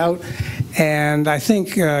started out. And I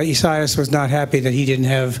think Isaias was not happy that he didn't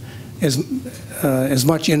have as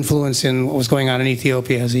much influence in what was going on in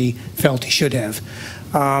Ethiopia as he felt he should have.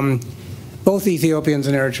 Both Ethiopians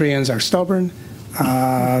and Eritreans are stubborn.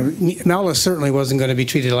 Meles certainly wasn't going to be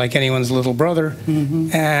treated like anyone's little brother,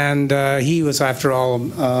 and he was, after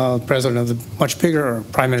all, president of the much bigger, or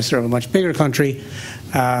prime minister of a much bigger country,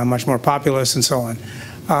 much more populous, and so on.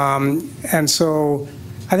 And so,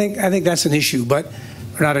 I think that's an issue, or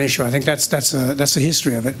not an issue. I think that's the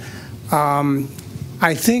history of it.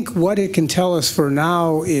 I think what it can tell us for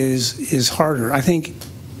now is harder.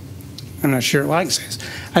 I'm not sure what I can say.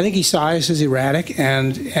 I think Isaias is erratic,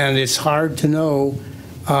 and it's hard to know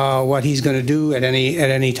what he's going to do at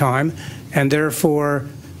any time, and therefore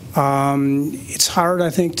it's hard, I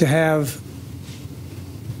think, to have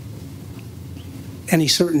any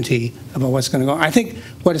certainty about what's going to go on. I think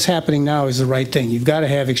what is happening now is the right thing. You've got to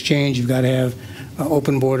have exchange. You've got to have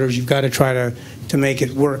open borders. You've got to try to make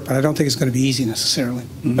it work. But I don't think it's going to be easy necessarily.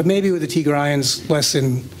 But maybe with the Tigrayans, less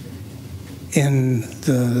in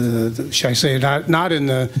the shall I say, not in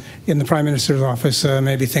the Prime Minister's office,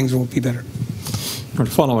 maybe things will be better.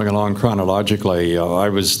 Following along chronologically, I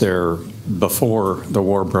was there before the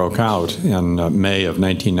war broke out in May of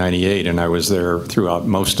 1998, and I was there throughout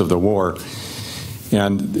most of the war.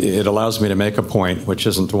 And it allows me to make a point, which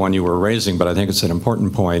isn't the one you were raising, but I think it's an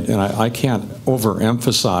important point. And I can't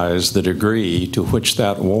overemphasize the degree to which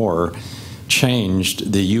that war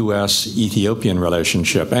changed the U.S.-Ethiopian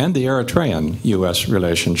relationship and the Eritrean-U.S.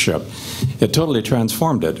 relationship. It totally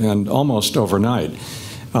transformed it, and almost overnight.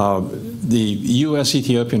 The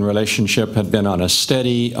U.S.-Ethiopian relationship had been on a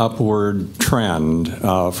steady upward trend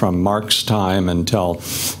from Mark's time until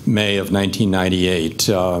May of 1998.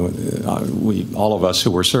 All of us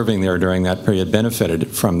who were serving there during that period benefited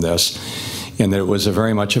from this, and it was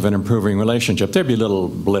very much of an improving relationship. There'd be little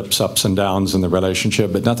blips, ups and downs in the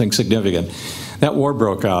relationship, but nothing significant. That war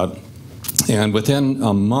broke out, and within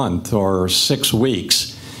a month or 6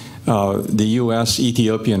 weeks, the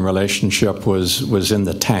U.S.-Ethiopian relationship was in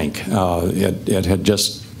the tank. It had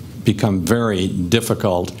just become very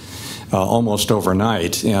difficult almost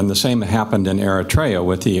overnight, and the same happened in Eritrea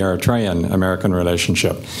with the Eritrean-American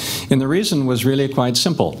relationship. And the reason was really quite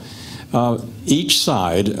simple. Each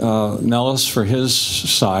side, Meles for his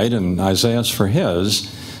side and Isaias for his,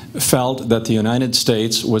 felt that the United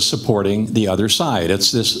States was supporting the other side.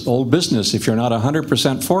 It's this old business. If you're not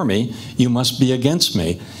 100% for me, you must be against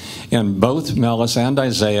me. And both Meles and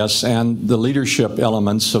Isaias and the leadership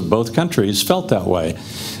elements of both countries felt that way.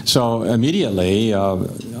 So immediately,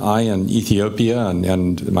 I in Ethiopia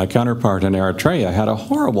and my counterpart in Eritrea had a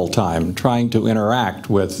horrible time trying to interact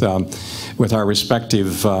with our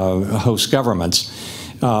respective host governments.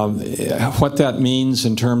 What that means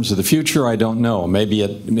in terms of the future, I don't know. Maybe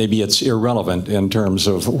it's irrelevant in terms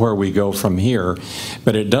of where we go from here,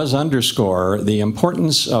 but it does underscore the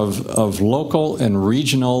importance of local and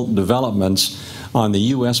regional developments on the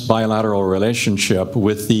U.S. bilateral relationship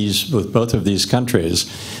with both of these countries,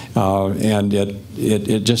 and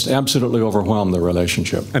it just absolutely overwhelmed the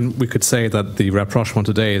relationship. And we could say that the rapprochement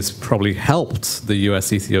today has probably helped the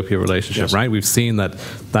U.S.-Ethiopia relationship, yes. Right? We've seen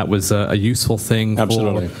that was a useful thing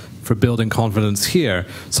for building confidence here.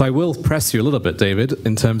 So I will press you a little bit, David,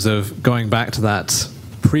 in terms of going back to that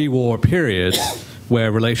pre-war period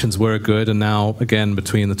where relations were good, and now, again,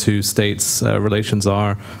 between the two states, relations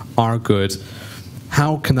are good.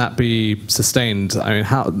 How can that be sustained? I mean,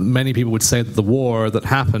 how many people would say that the war that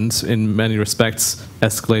happened, in many respects,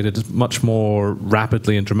 escalated much more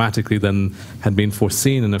rapidly and dramatically than had been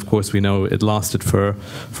foreseen, and of course we know it lasted for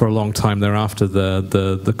a long time thereafter,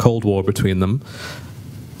 the Cold War between them.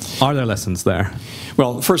 Are there lessons there?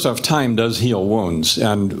 Well, first off, time does heal wounds,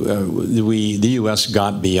 and the U.S.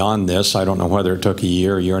 got beyond this. I don't know whether it took a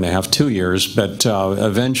year and a half, 2 years, but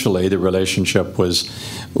eventually the relationship was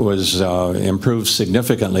improved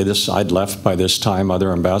significantly. I'd left by this time.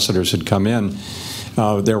 Other ambassadors had come in.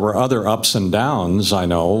 There were other ups and downs, I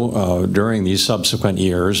know, during these subsequent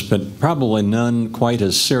years, but probably none quite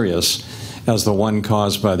as serious as the one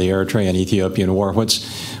caused by the Eritrean-Ethiopian war.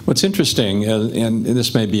 What's interesting, and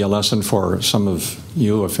this may be a lesson for some of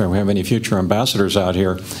you, if we have any future ambassadors out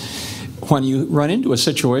here, when you run into a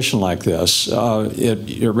situation like this,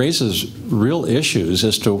 it raises real issues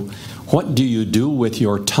as to what do you do with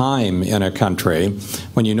your time in a country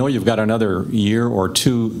when you know you've got another year or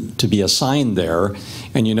two to be assigned there,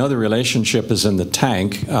 and you know the relationship is in the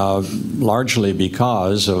tank, largely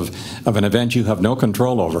because of an event you have no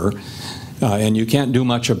control over, and you can't do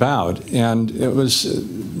much about. And it was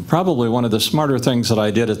probably one of the smarter things that I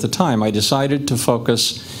did at the time. I decided to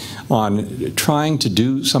focus on trying to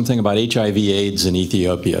do something about HIV/AIDS in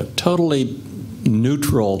Ethiopia. Totally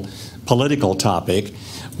neutral political topic,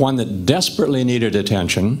 one that desperately needed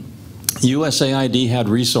attention. USAID had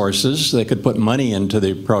resources. They could put money into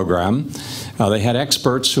the program. They had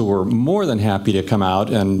experts who were more than happy to come out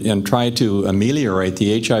and try to ameliorate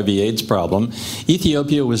the HIV/AIDS problem.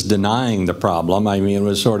 Ethiopia was denying the problem. I mean, it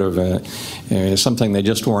was sort of something they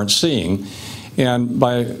just weren't seeing. And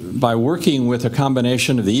by working with a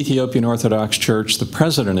combination of the Ethiopian Orthodox Church, the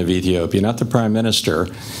president of Ethiopia, not the prime minister,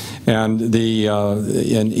 and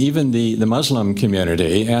even the Muslim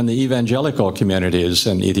community and the evangelical communities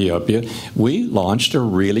in Ethiopia, we launched a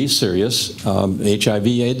really serious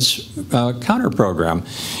HIV/AIDS counter program.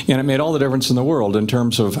 And it made all the difference in the world in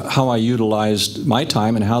terms of how I utilized my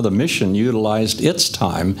time and how the mission utilized its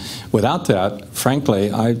time. Without that, frankly,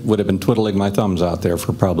 I would have been twiddling my thumbs out there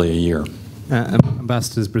for probably a year.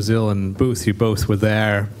 Ambassadors Brazil and Booth, you both were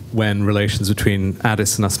there when relations between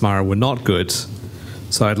Addis and Asmara were not good.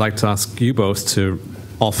 So I'd like to ask you both to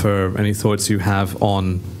offer any thoughts you have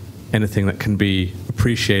on anything that can be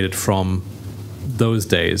appreciated from those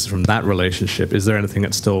days, from that relationship. Is there anything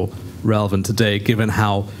that's still relevant today, given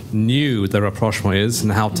how new the rapprochement is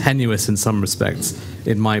and how tenuous in some respects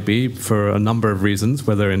it might be for a number of reasons,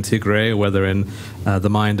 whether in Tigray or whether in the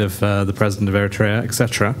mind of the president of Eritrea,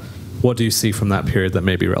 etc.? What do you see from that period that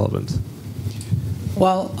may be relevant?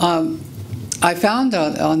 Well, I found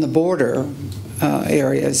on the border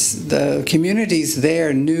areas, the communities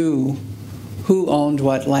there knew who owned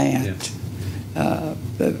what land. Yeah.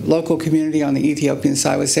 The local community on the Ethiopian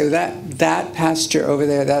side would say, that pasture over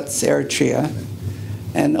there, that's Eritrea,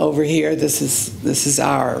 and over here, this is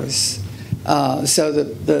ours. So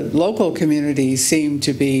the local community seemed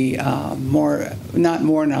to be not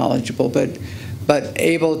more knowledgeable, but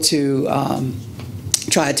able to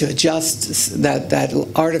try to adjust that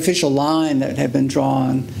artificial line that had been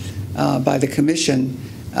drawn by the commission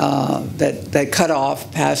that cut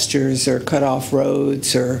off pastures or cut off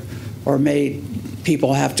roads or made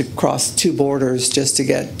people have to cross two borders just to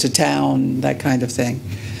get to town, that kind of thing.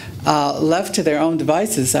 Left to their own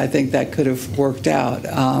devices, I think that could have worked out.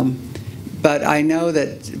 But I know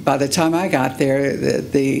that by the time I got there,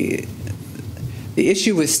 the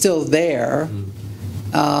issue was still there.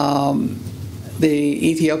 The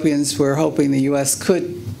Ethiopians were hoping the U.S.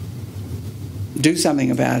 could do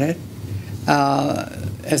something about it.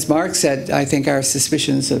 As Mark said, I think our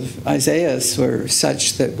suspicions of Isaias were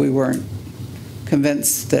such that we weren't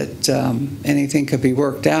convinced that anything could be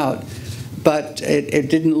worked out. But it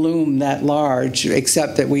didn't loom that large,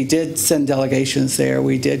 except that we did send delegations there.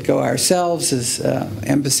 We did go ourselves as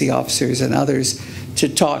embassy officers and others to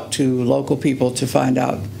talk to local people to find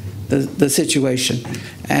out the situation.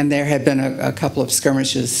 And there had been a couple of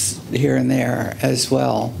skirmishes here and there as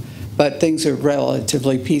well. But things are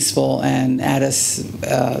relatively peaceful, and Addis,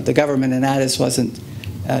 the government in Addis wasn't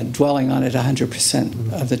dwelling on it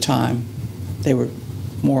 100% of the time. They were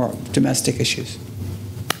more domestic issues.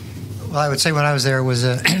 Well, I would say when I was there, it was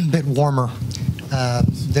a bit warmer.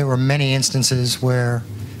 There were many instances where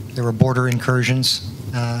there were border incursions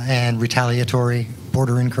and retaliatory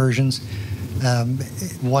border incursions. At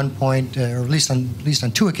one point, or at least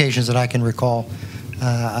on two occasions that I can recall,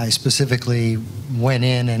 I specifically went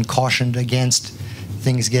in and cautioned against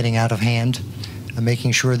things getting out of hand,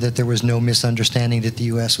 making sure that there was no misunderstanding that the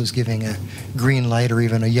U.S. was giving a green light or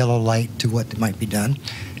even a yellow light to what might be done.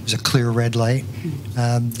 It was a clear red light.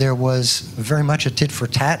 There was very much a tit for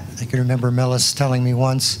tat. I can remember Melis telling me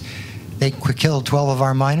once they killed 12 of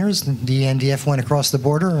our miners. The NDF went across the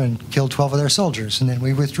border and killed 12 of their soldiers, and then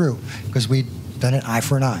we withdrew because we'd done it eye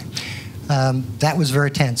for an eye. That was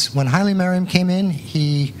very tense. When Haile Mariam came in,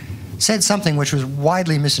 he said something which was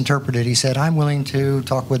widely misinterpreted. He said, "I'm willing to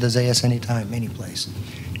talk with Isaias anytime, any place."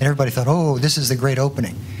 And everybody thought, oh, this is the great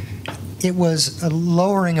opening. It was a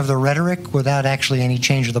lowering of the rhetoric without actually any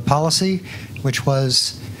change of the policy, which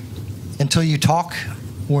was, until you talk,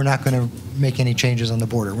 we're not going to make any changes on the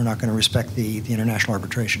border. We're not going to respect the international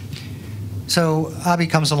arbitration. So Abiy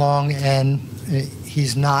comes along, and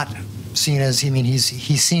he's not seen as,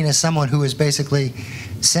 he's seen as someone who has basically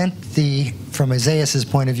sent from Isaias's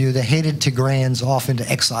point of view, the hated Tigrayans off into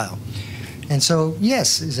exile. And so,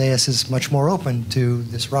 yes, Isaias is much more open to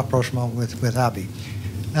this rapprochement with Abiy.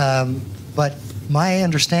 But my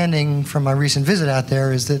understanding from my recent visit out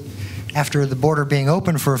there is that after the border being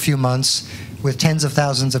open for a few months, with tens of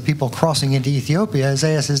thousands of people crossing into Ethiopia,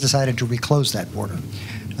 Isaias has decided to reclose that border.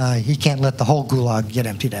 He can't let the whole gulag get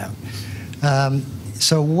emptied out.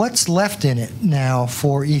 So what's left in it now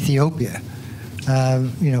for Ethiopia?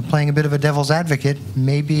 Playing a bit of a devil's advocate,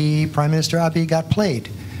 maybe Prime Minister Abiy got played.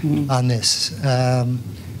 on this.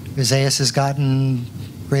 Isaias has gotten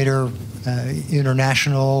greater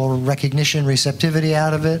international recognition, receptivity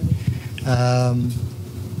out of it.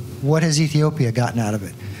 What has Ethiopia gotten out of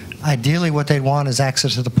it? Ideally, what they want is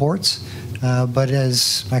access to the ports, but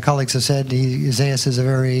as my colleagues have said, Isaias is a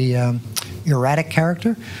very erratic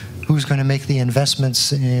character. Who's going to make the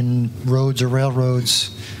investments in roads or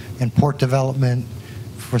railroads and port development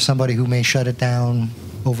for somebody who may shut it down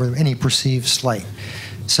over any perceived slight?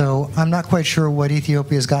 So I'm not quite sure what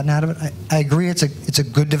Ethiopia has gotten out of it. I agree it's a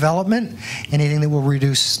good development, anything that will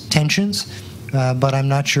reduce tensions, but I'm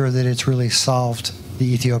not sure that it's really solved the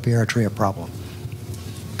Ethiopia-Eritrea problem.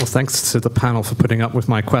 Well, thanks to the panel for putting up with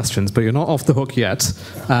my questions, but you're not off the hook yet.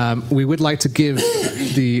 We would like to give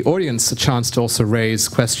the audience a chance to also raise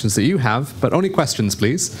questions that you have, but only questions,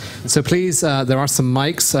 please. So please, there are some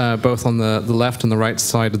mics both on the left and the right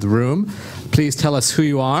side of the room. Please tell us who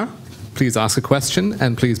you are, please ask a question,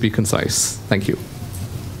 and please be concise. Thank you.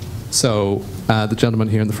 So the gentleman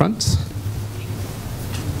here in the front,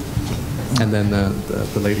 and then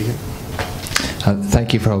the lady here.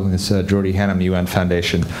 Thank you for holding this, Jordy Hannum, UN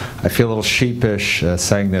Foundation. I feel a little sheepish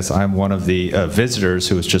saying this. I'm one of the visitors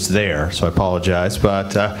who was just there, so I apologize.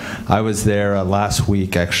 But I was there last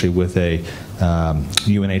week, actually, with a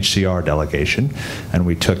UNHCR delegation, and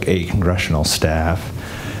we took 8 congressional staff.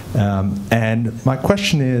 And my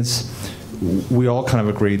question is, we all kind of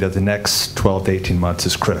agree that the next 12 to 18 months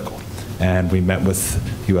is critical. And we met with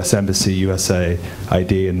U.S. Embassy,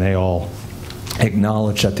 USAID, and they all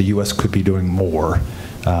acknowledge that the U.S. could be doing more.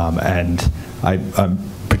 And I'm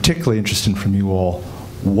particularly interested from you all,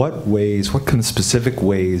 what kind of specific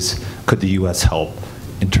ways could the U.S. help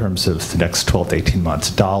in terms of the next 12 to 18 months?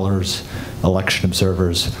 Dollars, election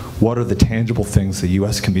observers, what are the tangible things the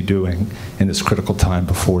U.S. can be doing in this critical time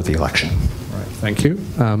before the election? All right, thank you.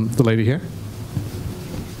 The lady here.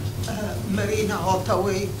 Marina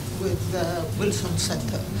Ottaway with Wilson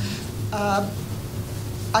Center.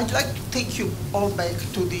 I'd like to take you all back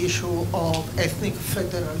to the issue of ethnic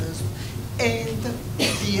federalism and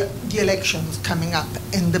the elections coming up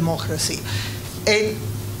and democracy. And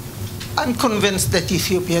I'm convinced that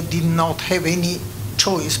Ethiopia did not have any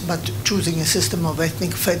choice but choosing a system of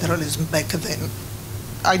ethnic federalism back then.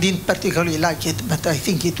 I didn't particularly like it, but I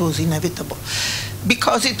think it was inevitable,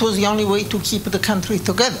 because it was the only way to keep the country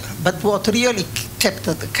together. But what really kept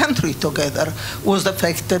the country together was the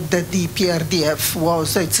fact that the PRDF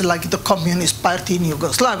it's like the Communist Party in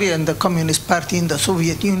Yugoslavia and the Communist Party in the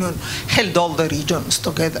Soviet Union held all the regions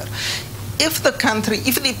together. If the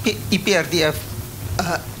EPRDF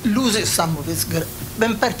loses some of its grip,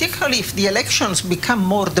 then particularly if the elections become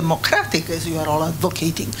more democratic, as you are all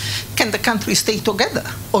advocating, can the country stay together?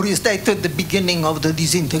 Or is that the beginning of the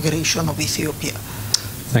disintegration of Ethiopia?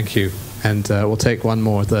 Thank you. And we'll take one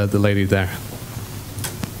more, the lady there.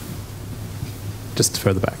 Just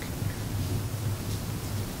further back.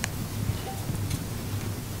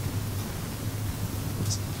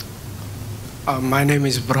 My name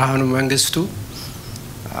is Brahanu Mengistu,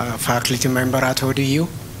 faculty member at ODU.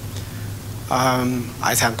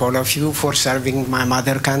 I thank all of you for serving my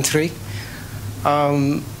mother country,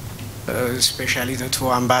 especially the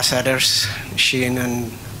 2 ambassadors, Sheen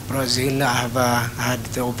and Brazil. I have had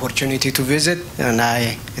the opportunity to visit, and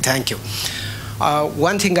I thank you.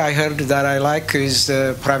 One thing I heard that I like is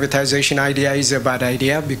the privatization idea is a bad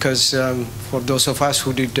idea, because for those of us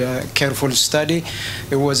who did a careful study,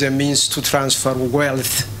 it was a means to transfer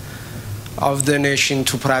wealth of the nation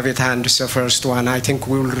to private hands, the first one. I think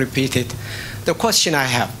we will repeat it. The question I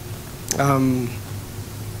have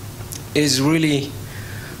is really,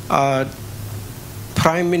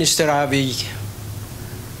 Prime Minister Abiy,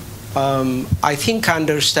 I think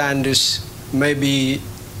understands maybe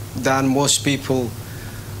than most people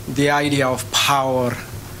the idea of power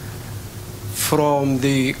from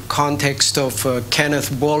the context of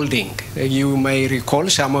Kenneth Boulding. You may recall,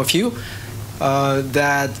 some of you,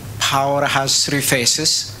 that power has 3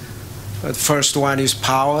 phases. The first one is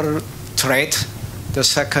power threat. The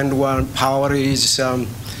second one, power is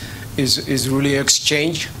really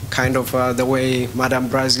exchange, kind of the way Madame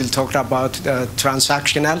Brazil talked about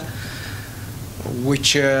transactional,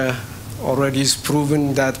 which already is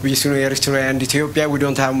proven that between Eritrea and Ethiopia we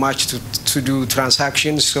don't have much to do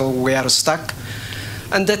transactions, so we are stuck.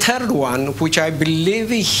 And the third one, which I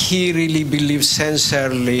believe he really believes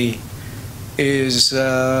sincerely, is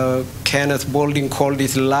Kenneth Boulding called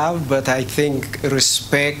it love, but I think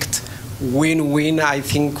respect, win-win, I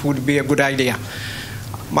think would be a good idea.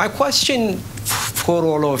 My question for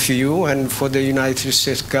all of you and for the United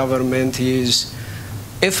States government is,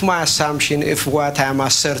 if my assumption, if what I'm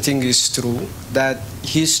asserting is true, that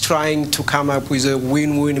he's trying to come up with a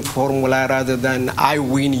win-win formula rather than I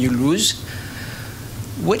win, you lose,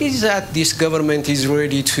 what is that this government is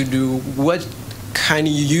ready to do? What can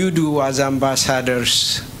you do as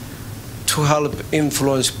ambassadors to help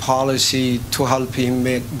influence policy, to help him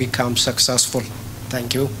become successful?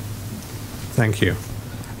 Thank you. Thank you.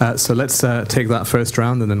 So let's take that first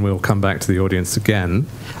round, and then we'll come back to the audience again.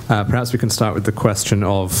 Perhaps we can start with the question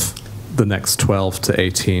of the next 12 to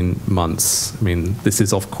 18 months. I mean, this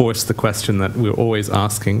is, of course, the question that we're always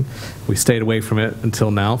asking. We stayed away from it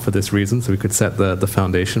until now for this reason, so we could set the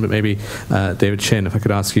foundation. But maybe, David Chin, if I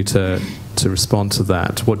could ask you to respond to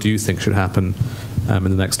that. What do you think should happen in the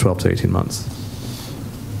next 12 to 18 months?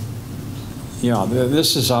 Yeah,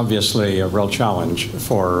 this is obviously a real challenge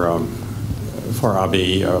for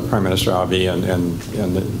Abiy, Prime Minister Abiy,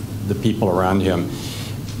 and the people around him.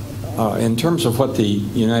 In terms of what the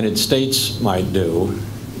United States might do,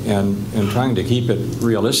 and trying to keep it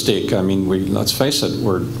realistic, I mean, let's face it,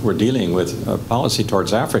 we're dealing with a policy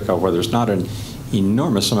towards Africa where there's not an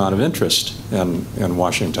enormous amount of interest in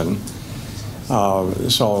Washington.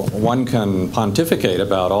 So one can pontificate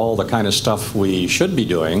about all the kind of stuff we should be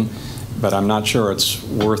doing, but I'm not sure it's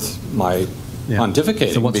worth my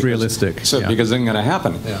pontificating. So what's realistic? Because it isn't going to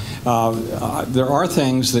happen. Yeah. There are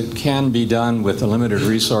things that can be done with the limited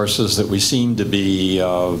resources that we seem to be,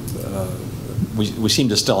 we seem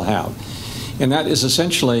to still have. And that is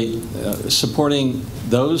essentially supporting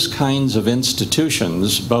those kinds of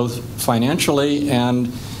institutions, both financially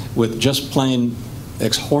and with just plain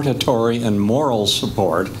exhortatory and moral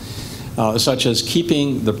support, such as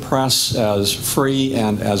keeping the press as free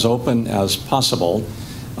and as open as possible,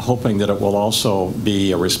 hoping that it will also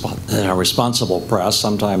be a responsible press.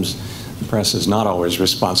 Sometimes the press is not always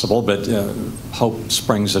responsible, but hope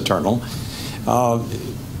springs eternal.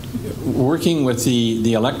 Working with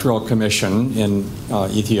the Electoral Commission in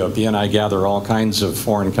Ethiopia, and I gather all kinds of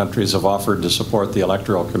foreign countries have offered to support the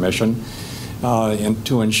Electoral Commission, and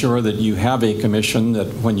to ensure that you have a commission that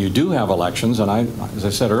when you do have elections, and as I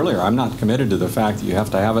said earlier, I'm not committed to the fact that you have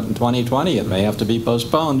to have it in 2020. It may have to be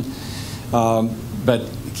postponed. But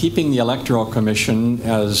keeping the Electoral Commission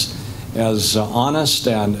as honest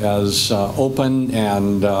and as open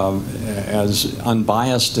and as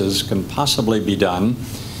unbiased as can possibly be done,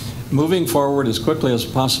 moving forward as quickly as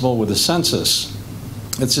possible with the census.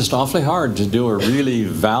 It's just awfully hard to do a really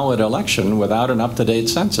valid election without an up-to-date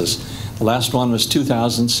census. The last one was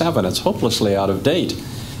 2007. It's hopelessly out of date.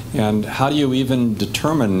 And how do you even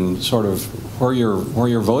determine sort of where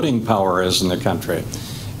your voting power is in the country?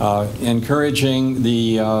 Encouraging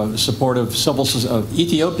the support of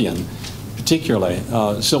Ethiopian, particularly,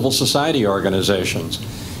 civil society organizations.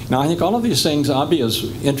 Now, I think all of these things Abiy is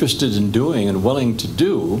interested in doing and willing to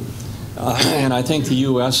do, and I think the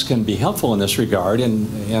U.S. can be helpful in this regard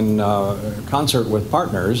in concert with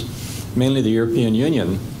partners, mainly the European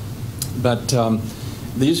Union. But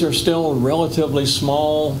these are still relatively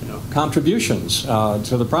small contributions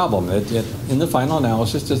to the problem. In the final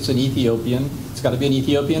analysis, it's got to be an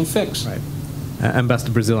Ethiopian fix. Right.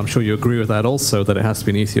 Ambassador Brazil, I'm sure you agree with that also, that it has to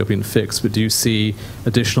be an Ethiopian fix, but do you see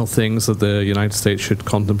additional things that the United States should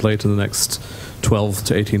contemplate in the next 12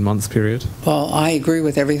 to 18 months period? Well, I agree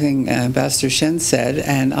with everything Ambassador Shin said,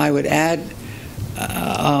 and I would add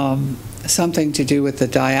something to do with the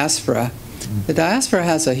diaspora. The diaspora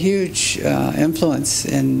has a huge influence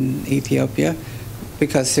in Ethiopia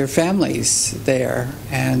because there are families there,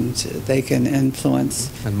 and they can influence.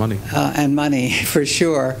 And money. And money, for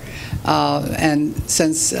sure. And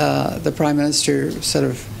since the Prime Minister sort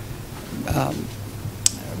of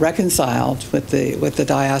reconciled with the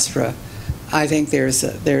diaspora, I think there's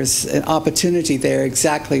an opportunity there.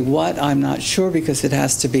 Exactly what, I'm not sure, because it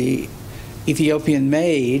has to be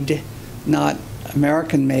Ethiopian-made, not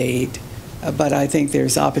American-made. But I think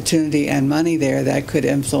there's opportunity and money there that could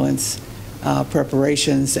influence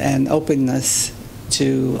preparations and openness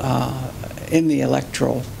to in the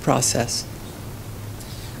electoral process.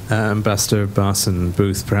 Ambassador Barson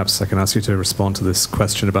Booth, perhaps I can ask you to respond to this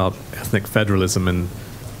question about ethnic federalism, and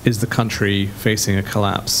is the country facing a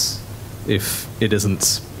collapse if it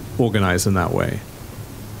isn't organized in that way?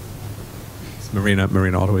 It's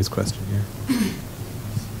Marina Ottaway's question here.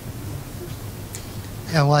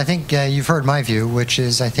 Yeah, well, I think you've heard my view, which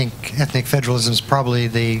is I think ethnic federalism is probably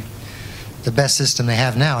the best system they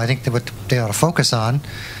have now. I think that what they ought to focus on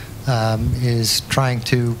is trying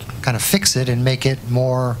to kind of fix it and make it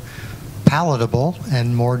more palatable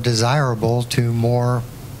and more desirable to more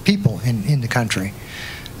people in the country.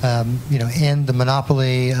 End the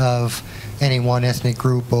monopoly of any one ethnic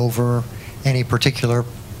group over any particular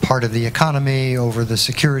part of the economy, over the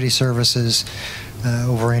security services,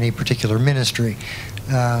 over any particular ministry.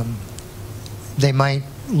 They might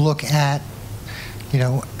look at,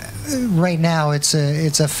 right now it's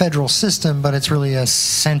a federal system, but it's really a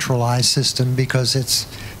centralized system because it's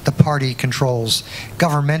the party controls.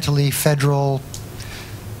 Governmentally, federal,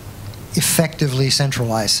 effectively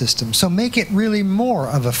centralized system. So make it really more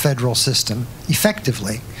of a federal system,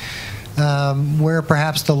 effectively, where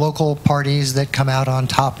perhaps the local parties that come out on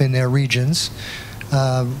top in their regions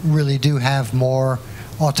really do have more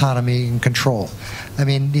autonomy and control. I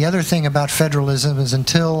mean, the other thing about federalism is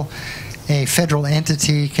until a federal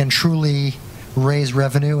entity can truly raise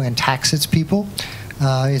revenue and tax its people,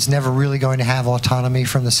 it's never really going to have autonomy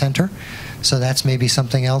from the center. So that's maybe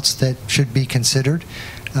something else that should be considered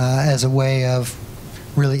as a way of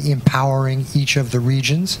really empowering each of the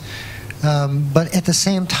regions. But at the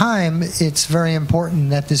same time, it's very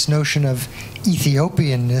important that this notion of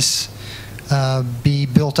Ethiopianness be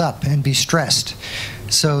built up and be stressed,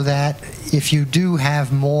 so that if you do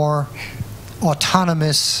have more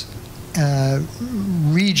autonomous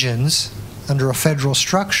regions under a federal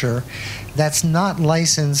structure, that's not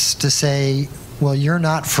licensed to say, well, you're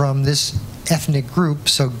not from this ethnic group,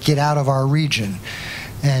 so get out of our region,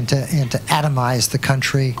 and to atomize the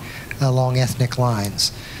country along ethnic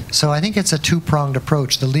lines. So I think it's a two-pronged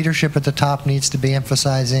approach. The leadership at the top needs to be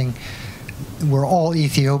emphasizing we're all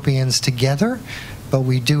Ethiopians together, but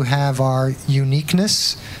we do have our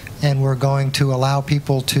uniqueness, and we're going to allow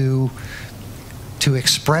people to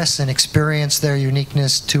express and experience their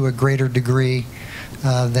uniqueness to a greater degree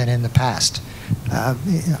than in the past.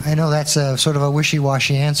 I know that's a sort of a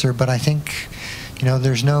wishy-washy answer, but I think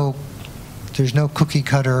there's no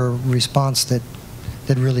cookie-cutter response that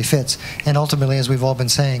really fits. And ultimately, as we've all been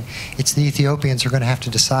saying, it's the Ethiopians who are going to have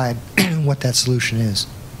to decide what that solution is.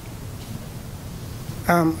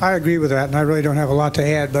 I agree with that, and I really don't have a lot to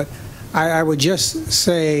add, but I would just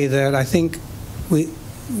say that I think the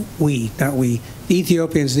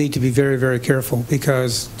Ethiopians need to be very, very careful,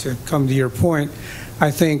 because, to come to your point,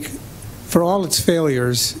 I think for all its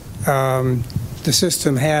failures, the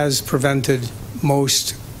system has prevented the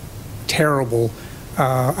most terrible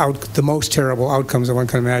outcomes that one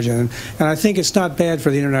can imagine. And I think it's not bad for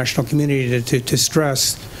the international community to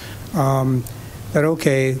stress that,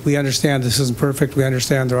 okay, we understand this isn't perfect, we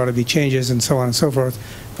understand there ought to be changes and so on and so forth,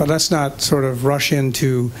 but let's not sort of rush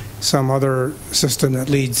into some other system that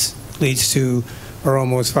leads to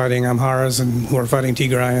Oromos fighting Amharas, and who are fighting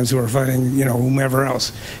Tigrayans, who are fighting, whomever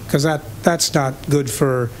else, because that's not good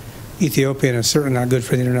for Ethiopia, and it's certainly not good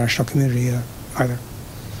for the international community either.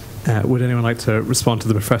 Would anyone like to respond to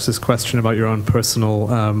the professor's question about your own personal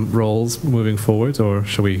roles moving forward, or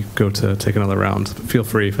shall we go to take another round? Feel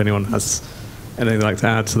free if anyone has anything they'd like to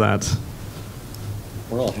add to that.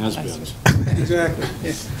 We're all has-beens.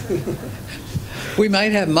 Exactly. We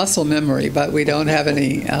might have muscle memory, but we don't have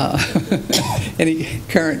any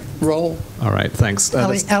current role. All right, thanks.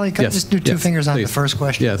 Ali, can I just do two fingers on please. the first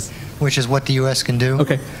question? Yes. Which is what the U.S. can do.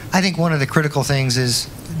 Okay. I think one of the critical things is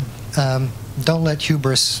don't let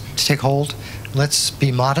hubris take hold. Let's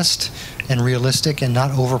be modest and realistic and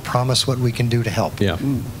not overpromise what we can do to help. Yeah.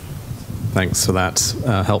 Thanks for that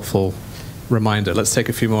helpful reminder. Let's take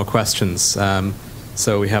a few more questions.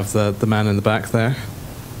 So we have the man in the back there.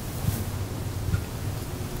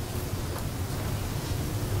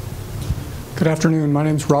 Good afternoon. My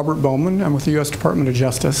name is Robert Bowman. I'm with the U.S. Department of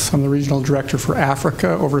Justice. I'm the Regional Director for Africa,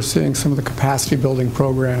 overseeing some of the capacity building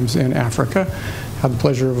programs in Africa. Had the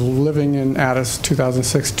pleasure of living in Addis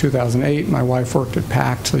 2006-2008. My wife worked at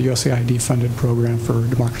PACT, the USAID-funded program for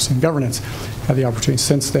democracy and governance. Had the opportunity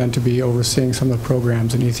since then to be overseeing some of the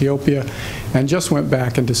programs in Ethiopia, and just went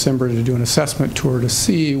back in December to do an assessment tour to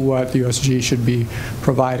see what the USG should be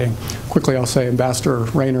providing. Quickly, I'll say Ambassador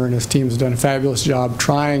Rayner and his team has done a fabulous job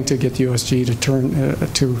trying to get the USG to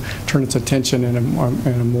turn its attention in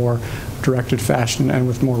a more directed fashion and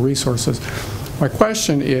with more resources. My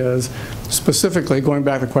question is, specifically, going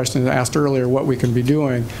back to the question I asked earlier, what we can be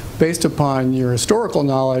doing, based upon your historical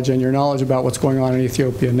knowledge and your knowledge about what's going on in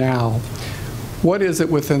Ethiopia now, what is it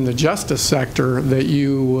within the justice sector that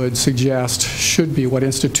you would suggest should be, what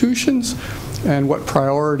institutions and what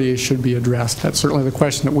priorities should be addressed? That's certainly the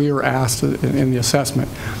question that we were asked in the assessment.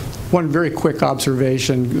 One very quick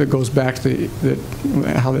observation that goes back to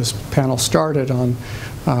how this panel started on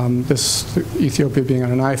this Ethiopia being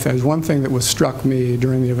on a knife edge. One thing that was struck me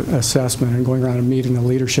during the assessment and going around and meeting the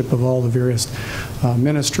leadership of all the various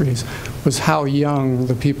ministries was how young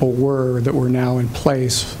the people were that were now in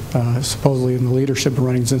place, supposedly in the leadership of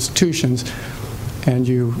running these institutions. And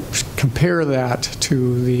you compare that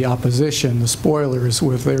to the opposition, the spoilers,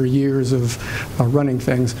 with their years of running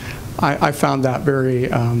things, I found that very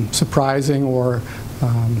surprising or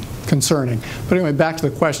concerning. But anyway, back to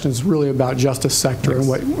the question is really about justice sector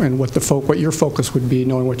and what your focus would be,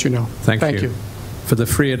 knowing what you know. Thank you for the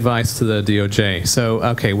free advice to the DOJ. So,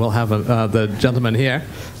 okay, we'll have the gentleman here.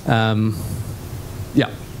 Yeah.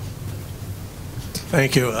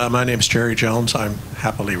 Thank you. My name is Jerry Jones. I'm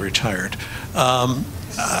happily retired.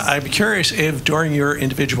 I'm curious if during your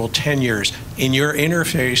individual tenures, in your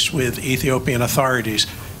interface with Ethiopian authorities,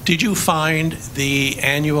 did you find the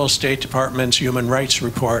annual State Department's Human Rights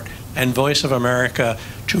Report and Voice of America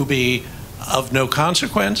to be of no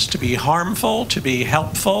consequence, to be harmful, to be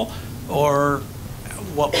helpful, or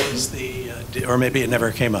what was or maybe it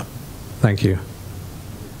never came up? Thank you.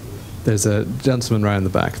 There's a gentleman right in the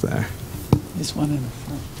back there. There's one in the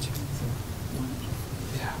front.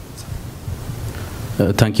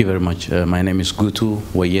 Thank you very much. My name is Gutu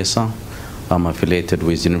Wayesa. I'm affiliated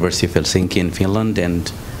with University of Helsinki in Finland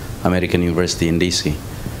and American University in DC.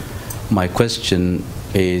 My question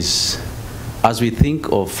is, as we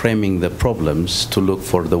think of framing the problems to look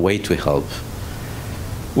for the way to help,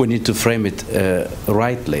 we need to frame it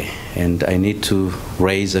rightly, and I need to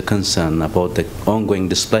raise a concern about the ongoing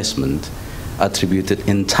displacement attributed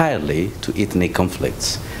entirely to ethnic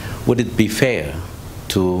conflicts. Would it be fair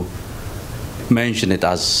to mention it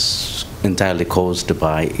as entirely caused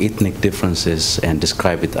by ethnic differences and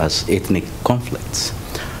describe it as ethnic conflicts?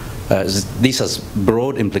 This has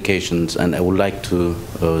broad implications, and I would like to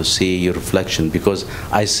see your reflection, because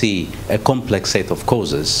I see a complex set of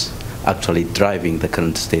causes actually driving the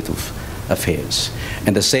current state of affairs.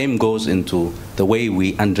 And the same goes into the way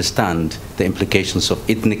we understand the implications of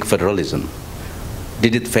ethnic federalism.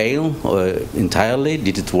 Did it fail entirely?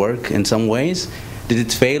 Did it work in some ways? Did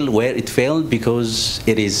it fail where it failed because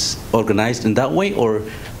it is organized in that way, or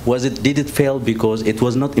did it fail because it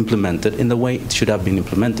was not implemented in the way it should have been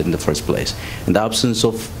implemented in the first place? In the absence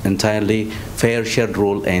of entirely fair shared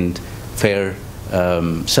rule and fair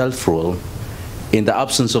self-rule, in the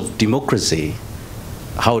absence of democracy,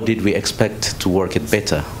 how did we expect to work it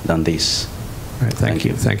better than this? All right, thank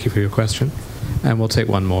you. Thank you for your question. And we'll take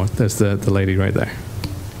one more. There's the lady right there.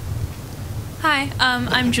 Hi,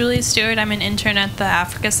 I'm Julia Stewart. I'm an intern at the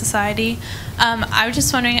Africa Society. I was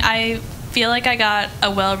just wondering, I feel like I got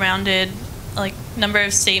a well-rounded number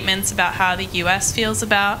of statements about how the U.S. feels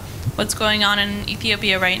about what's going on in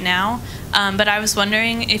Ethiopia right now. But I was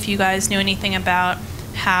wondering if you guys knew anything about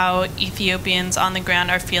how Ethiopians on the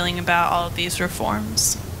ground are feeling about all of these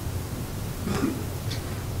reforms.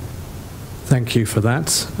 Thank you for that.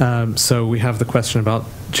 So we have the question about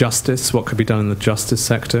justice. What could be done in the justice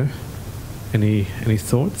sector? Any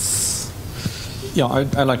thoughts? Yeah,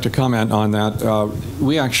 I'd like to comment on that.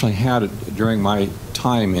 We actually had, during my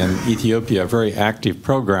time in Ethiopia, a very active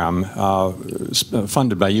program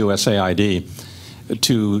funded by USAID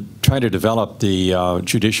to try to develop the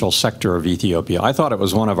judicial sector of Ethiopia. I thought it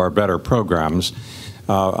was one of our better programs.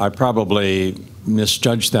 I probably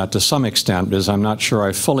misjudged that to some extent, because I'm not sure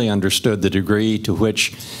I fully understood the degree to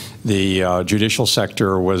which the judicial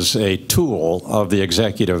sector was a tool of the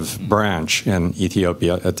executive branch in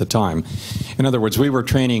Ethiopia at the time. In other words, we were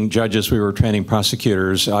training judges, we were training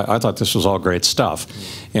prosecutors. I thought this was all great stuff.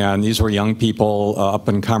 And these were young people,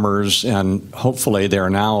 up-and-comers, and hopefully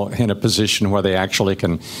they're now in a position where they actually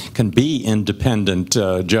can be independent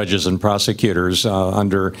judges and prosecutors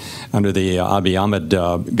under the Abiy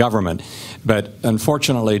Ahmed government. But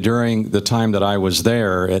unfortunately, during the time that I was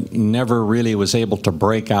there, it never really was able to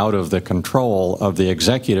break out of the control of the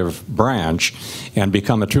executive branch and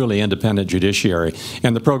become a truly independent judiciary.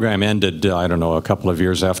 And the program ended, I don't know, a couple of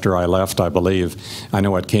years after I left, I believe. I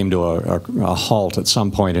know it came to a halt at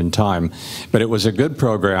some point in time. But it was a good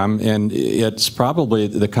program, and it's probably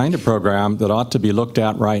the kind of program that ought to be looked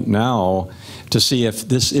at right now to see if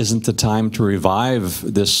this isn't the time to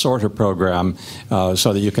revive this sort of program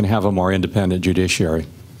so that you can have a more independent judiciary.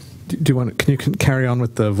 Do you want? Can you carry on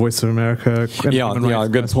with the Voice of America? Yeah,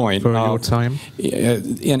 good point. For your time,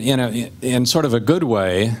 in sort of a good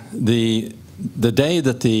way, the day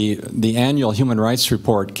that the annual Human Rights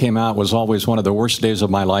Report came out was always one of the worst days of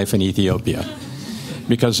my life in Ethiopia.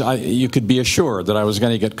 Because you could be assured that I was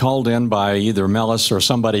going to get called in by either Melis or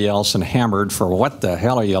somebody else and hammered for what the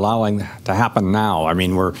hell are you allowing to happen now? I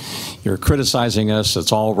mean, you're criticizing us,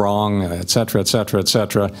 it's all wrong, et cetera, et cetera, et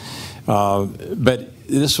cetera. But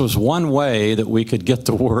this was one way that we could get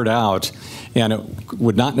the word out, and it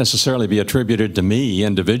would not necessarily be attributed to me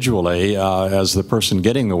individually as the person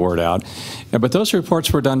getting the word out. But those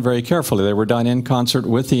reports were done very carefully. They were done in concert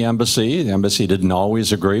with the embassy. The embassy didn't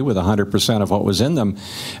always agree with 100% of what was in them,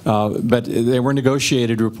 but they were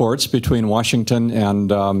negotiated reports between Washington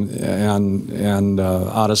and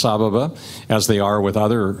Addis Ababa, as they are with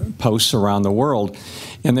other posts around the world.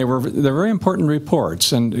 And they're very important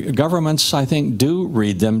reports, and governments, I think, do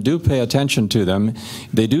read them, do pay attention to them.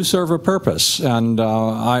 They do serve a purpose, and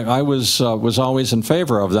I was always in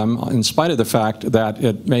favor of them, in spite of the fact that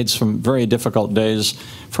it made some very difficult days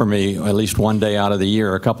for me, at least one day out of the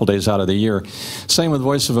year, a couple days out of the year. Same with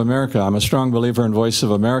Voice of America. I'm a strong believer in Voice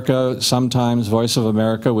of America. Sometimes Voice of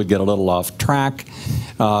America would get a little off track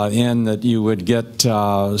in that you would get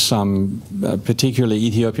some particularly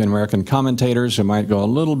Ethiopian American commentators who might go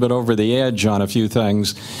a little bit over the edge on a few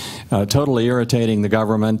things, totally irritating the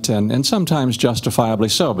government, and sometimes justifiably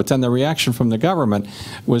so. But then the reaction from the government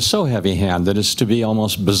was so heavy-handed as to be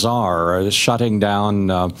almost bizarre, shutting down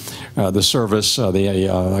the service. I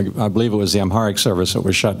believe it was the Amharic service that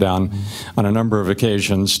was shut down on a number of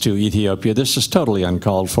occasions to Ethiopia. This is totally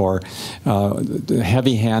uncalled for,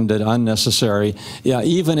 heavy-handed, unnecessary,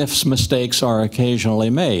 even if mistakes are occasionally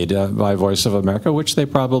made by Voice of America, which they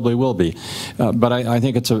probably will be. But I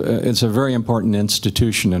think it's a very important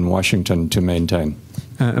institution in Washington to maintain.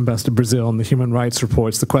 Ambassador Brazil, on the human rights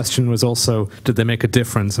reports, the question was also, did they make a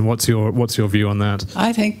difference, and what's your view on that?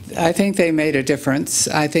 I think they made a difference.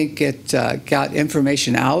 I think it got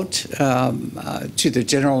information out to the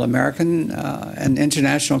general American and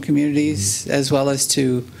international communities, as well as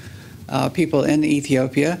to people in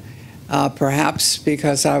Ethiopia. Perhaps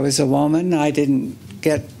because I was a woman, I didn't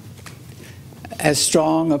get as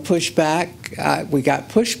strong a pushback. We got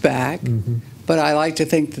pushback. But I like to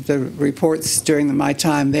think that the reports during my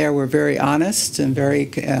time there were very honest and very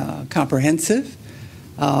comprehensive.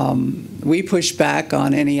 We pushed back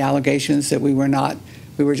on any allegations that we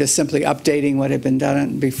were just simply updating what had been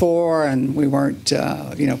done before, and we weren't,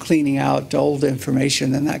 cleaning out old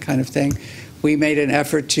information and that kind of thing. We made an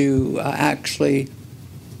effort to actually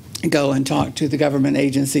go and talk to the government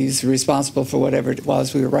agencies responsible for whatever it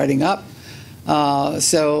was we were writing up.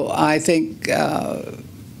 So I think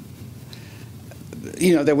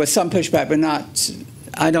there was some pushback, but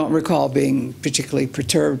I don't recall being particularly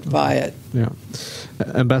perturbed by it. Yeah.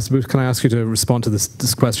 Ambassador Booth, can I ask you to respond to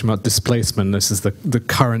this question about displacement? This is the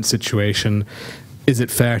current situation. Is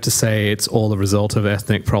it fair to say it's all the result of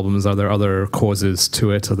ethnic problems? Are there other causes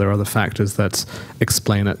to it? Are there other factors that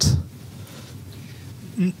explain it?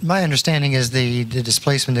 My understanding is the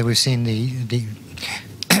displacement that we've seen, the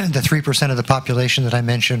 3% of the population that I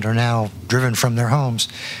mentioned are now driven from their homes,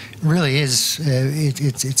 really is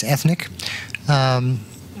it's ethnic.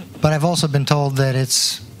 But I've also been told that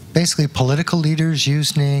it's basically political leaders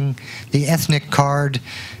using the ethnic card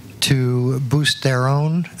to boost their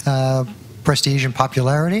own prestige and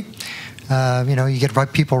popularity. You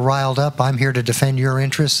get people riled up. I'm here to defend your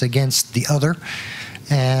interests against the other.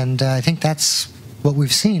 And I think that's what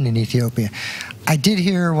we've seen in Ethiopia. I did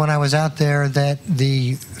hear when I was out there that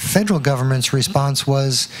the federal government's response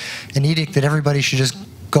was an edict that everybody should just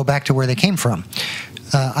go back to where they came from,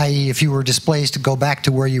 i.e. if you were displaced, go back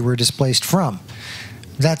to where you were displaced from.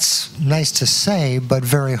 That's nice to say, but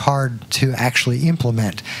very hard to actually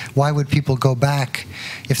implement. Why would people go back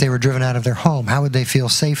if they were driven out of their home? How would they feel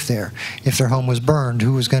safe there? If their home was burned,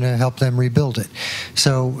 who was going to help them rebuild it?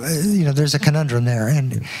 So, there's a conundrum there.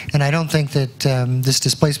 And I don't think that this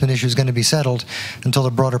displacement issue is going to be settled until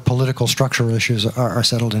the broader political structural issues are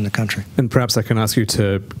settled in the country. And perhaps I can ask you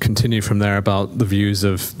to continue from there about the views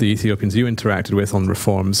of the Ethiopians you interacted with on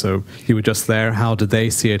reform. So you were just there. How did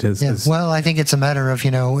they see it as? Well, I think it's a matter of,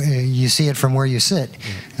 you see it from where you sit.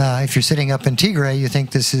 If you're sitting up in Tigray, you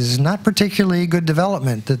think this is not particularly good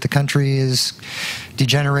development, that the country is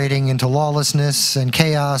degenerating into lawlessness and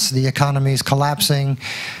chaos, the economy is collapsing.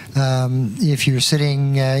 If you're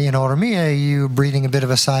sitting in Oromia, you're breathing a bit of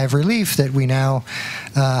a sigh of relief that we now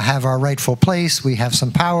have our rightful place, we have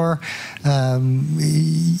some power. I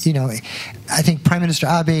think Prime Minister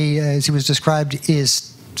Abiy, as he was described, is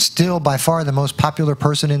still by far the most popular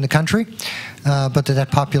person in the country, but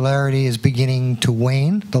that popularity is beginning to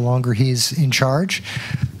wane the longer he's in charge.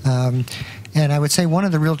 And I would say one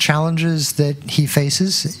of the real challenges that he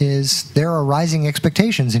faces is there are rising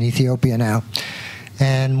expectations in Ethiopia now.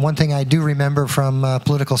 And one thing I do remember from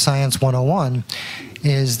Political Science 101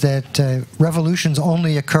 is that revolutions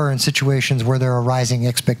only occur in situations where there are rising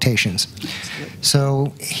expectations.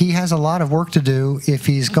 So he has a lot of work to do if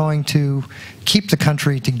he's going to keep the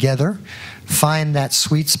country together, find that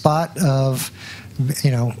sweet spot of,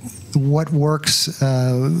 what works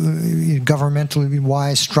governmentally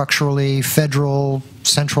wise, structurally, federal,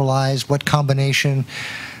 centralized, what combination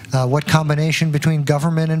between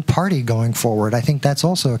government and party going forward. I think that's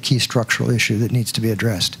also a key structural issue that needs to be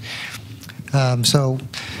addressed. So,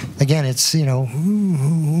 again, it's,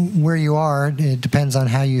 where you are, it depends on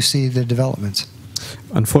how you see the developments.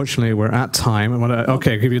 Unfortunately, we're at time. I'll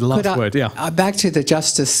give you the last word. Yeah. Back to the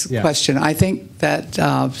justice question. I think that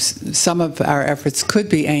some of our efforts could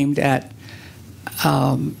be aimed at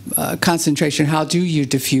concentration. How do you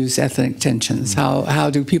diffuse ethnic tensions?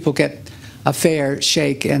 How do people get a fair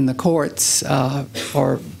shake in the courts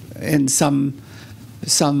or in some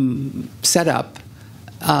setup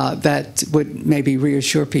that would maybe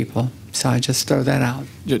reassure people? So I just throw that out.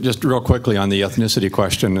 Just real quickly on the ethnicity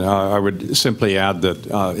question, I would simply add that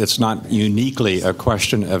it's not uniquely a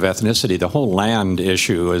question of ethnicity. The whole land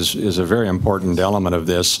issue is a very important element of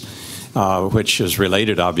this, which is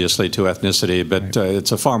related, obviously, to ethnicity, but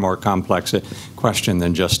it's a far more complex question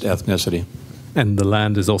than just ethnicity. And the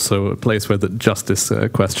land is also a place where the justice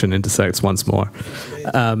question intersects once more.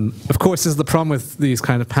 Of course, this is the problem with these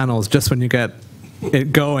kind of panels. Just when you get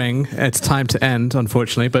it going, it's time to end,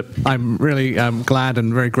 unfortunately, but I'm really glad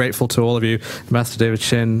and very grateful to all of you, Ambassador David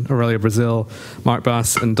Shin, Aurelia Brazil, Mark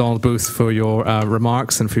Bass, and Donald Booth, for your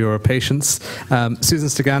remarks and for your patience. Susan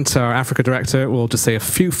Stigant, our Africa Director, will just say a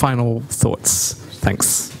few final thoughts.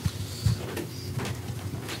 Thanks.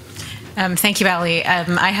 Thank you, Ali.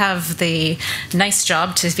 I have the nice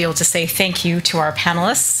job to be able to say thank you to our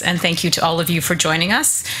panelists and thank you to all of you for joining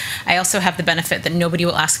us. I also have the benefit that nobody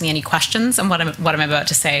will ask me any questions on what I'm about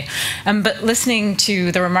to say. But listening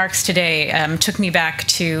to the remarks today took me back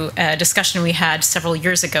to a discussion we had several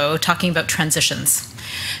years ago talking about transitions.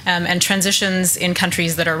 And transitions in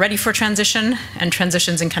countries that are ready for transition and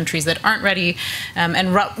transitions in countries that aren't ready,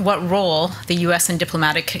 and what role the U.S. and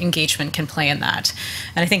diplomatic engagement can play in that.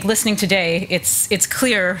 And I think listening today, it's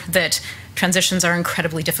clear that transitions are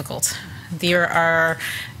incredibly difficult. There are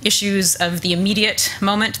issues of the immediate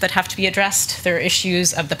moment that have to be addressed. There are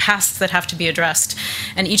issues of the past that have to be addressed.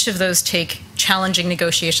 And each of those take challenging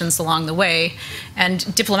negotiations along the way.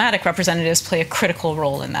 And diplomatic representatives play a critical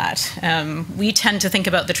role in that. We tend to think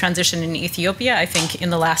about the transition in Ethiopia, I think, in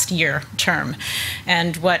the last year term.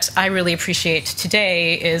 And what I really appreciate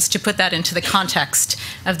today is to put that into the context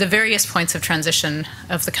of the various points of transition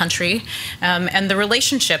of the country and the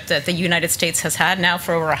relationship that the United States has had now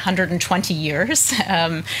for over 120 years.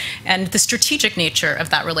 And the strategic nature of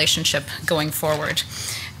that relationship going forward.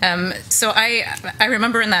 So I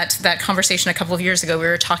remember in that conversation a couple of years ago, we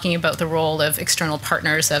were talking about the role of external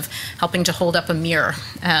partners, of helping to hold up a mirror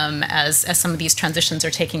as some of these transitions are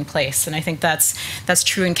taking place. And I think that's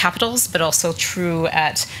true in capitals, but also true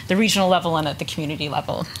at the regional level and at the community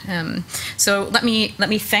level. So let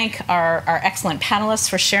me thank our excellent panelists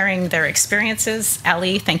for sharing their experiences.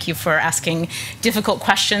 Ali, thank you for asking difficult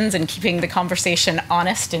questions and keeping the conversation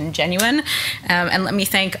honest and genuine. And let me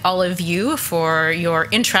thank all of you for your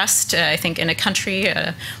interest. I think in a country,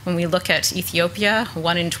 when we look at Ethiopia,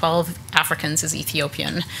 1 in 12 Africans is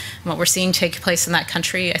Ethiopian. And what we're seeing take place in that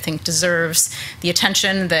country, I think, deserves the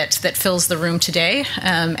attention that fills the room today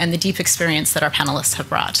and the deep experience that our panelists have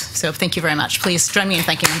brought. So thank you very much. Please join me in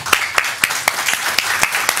thanking them.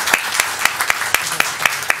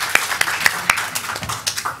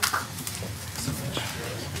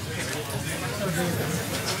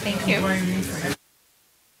 Thank you.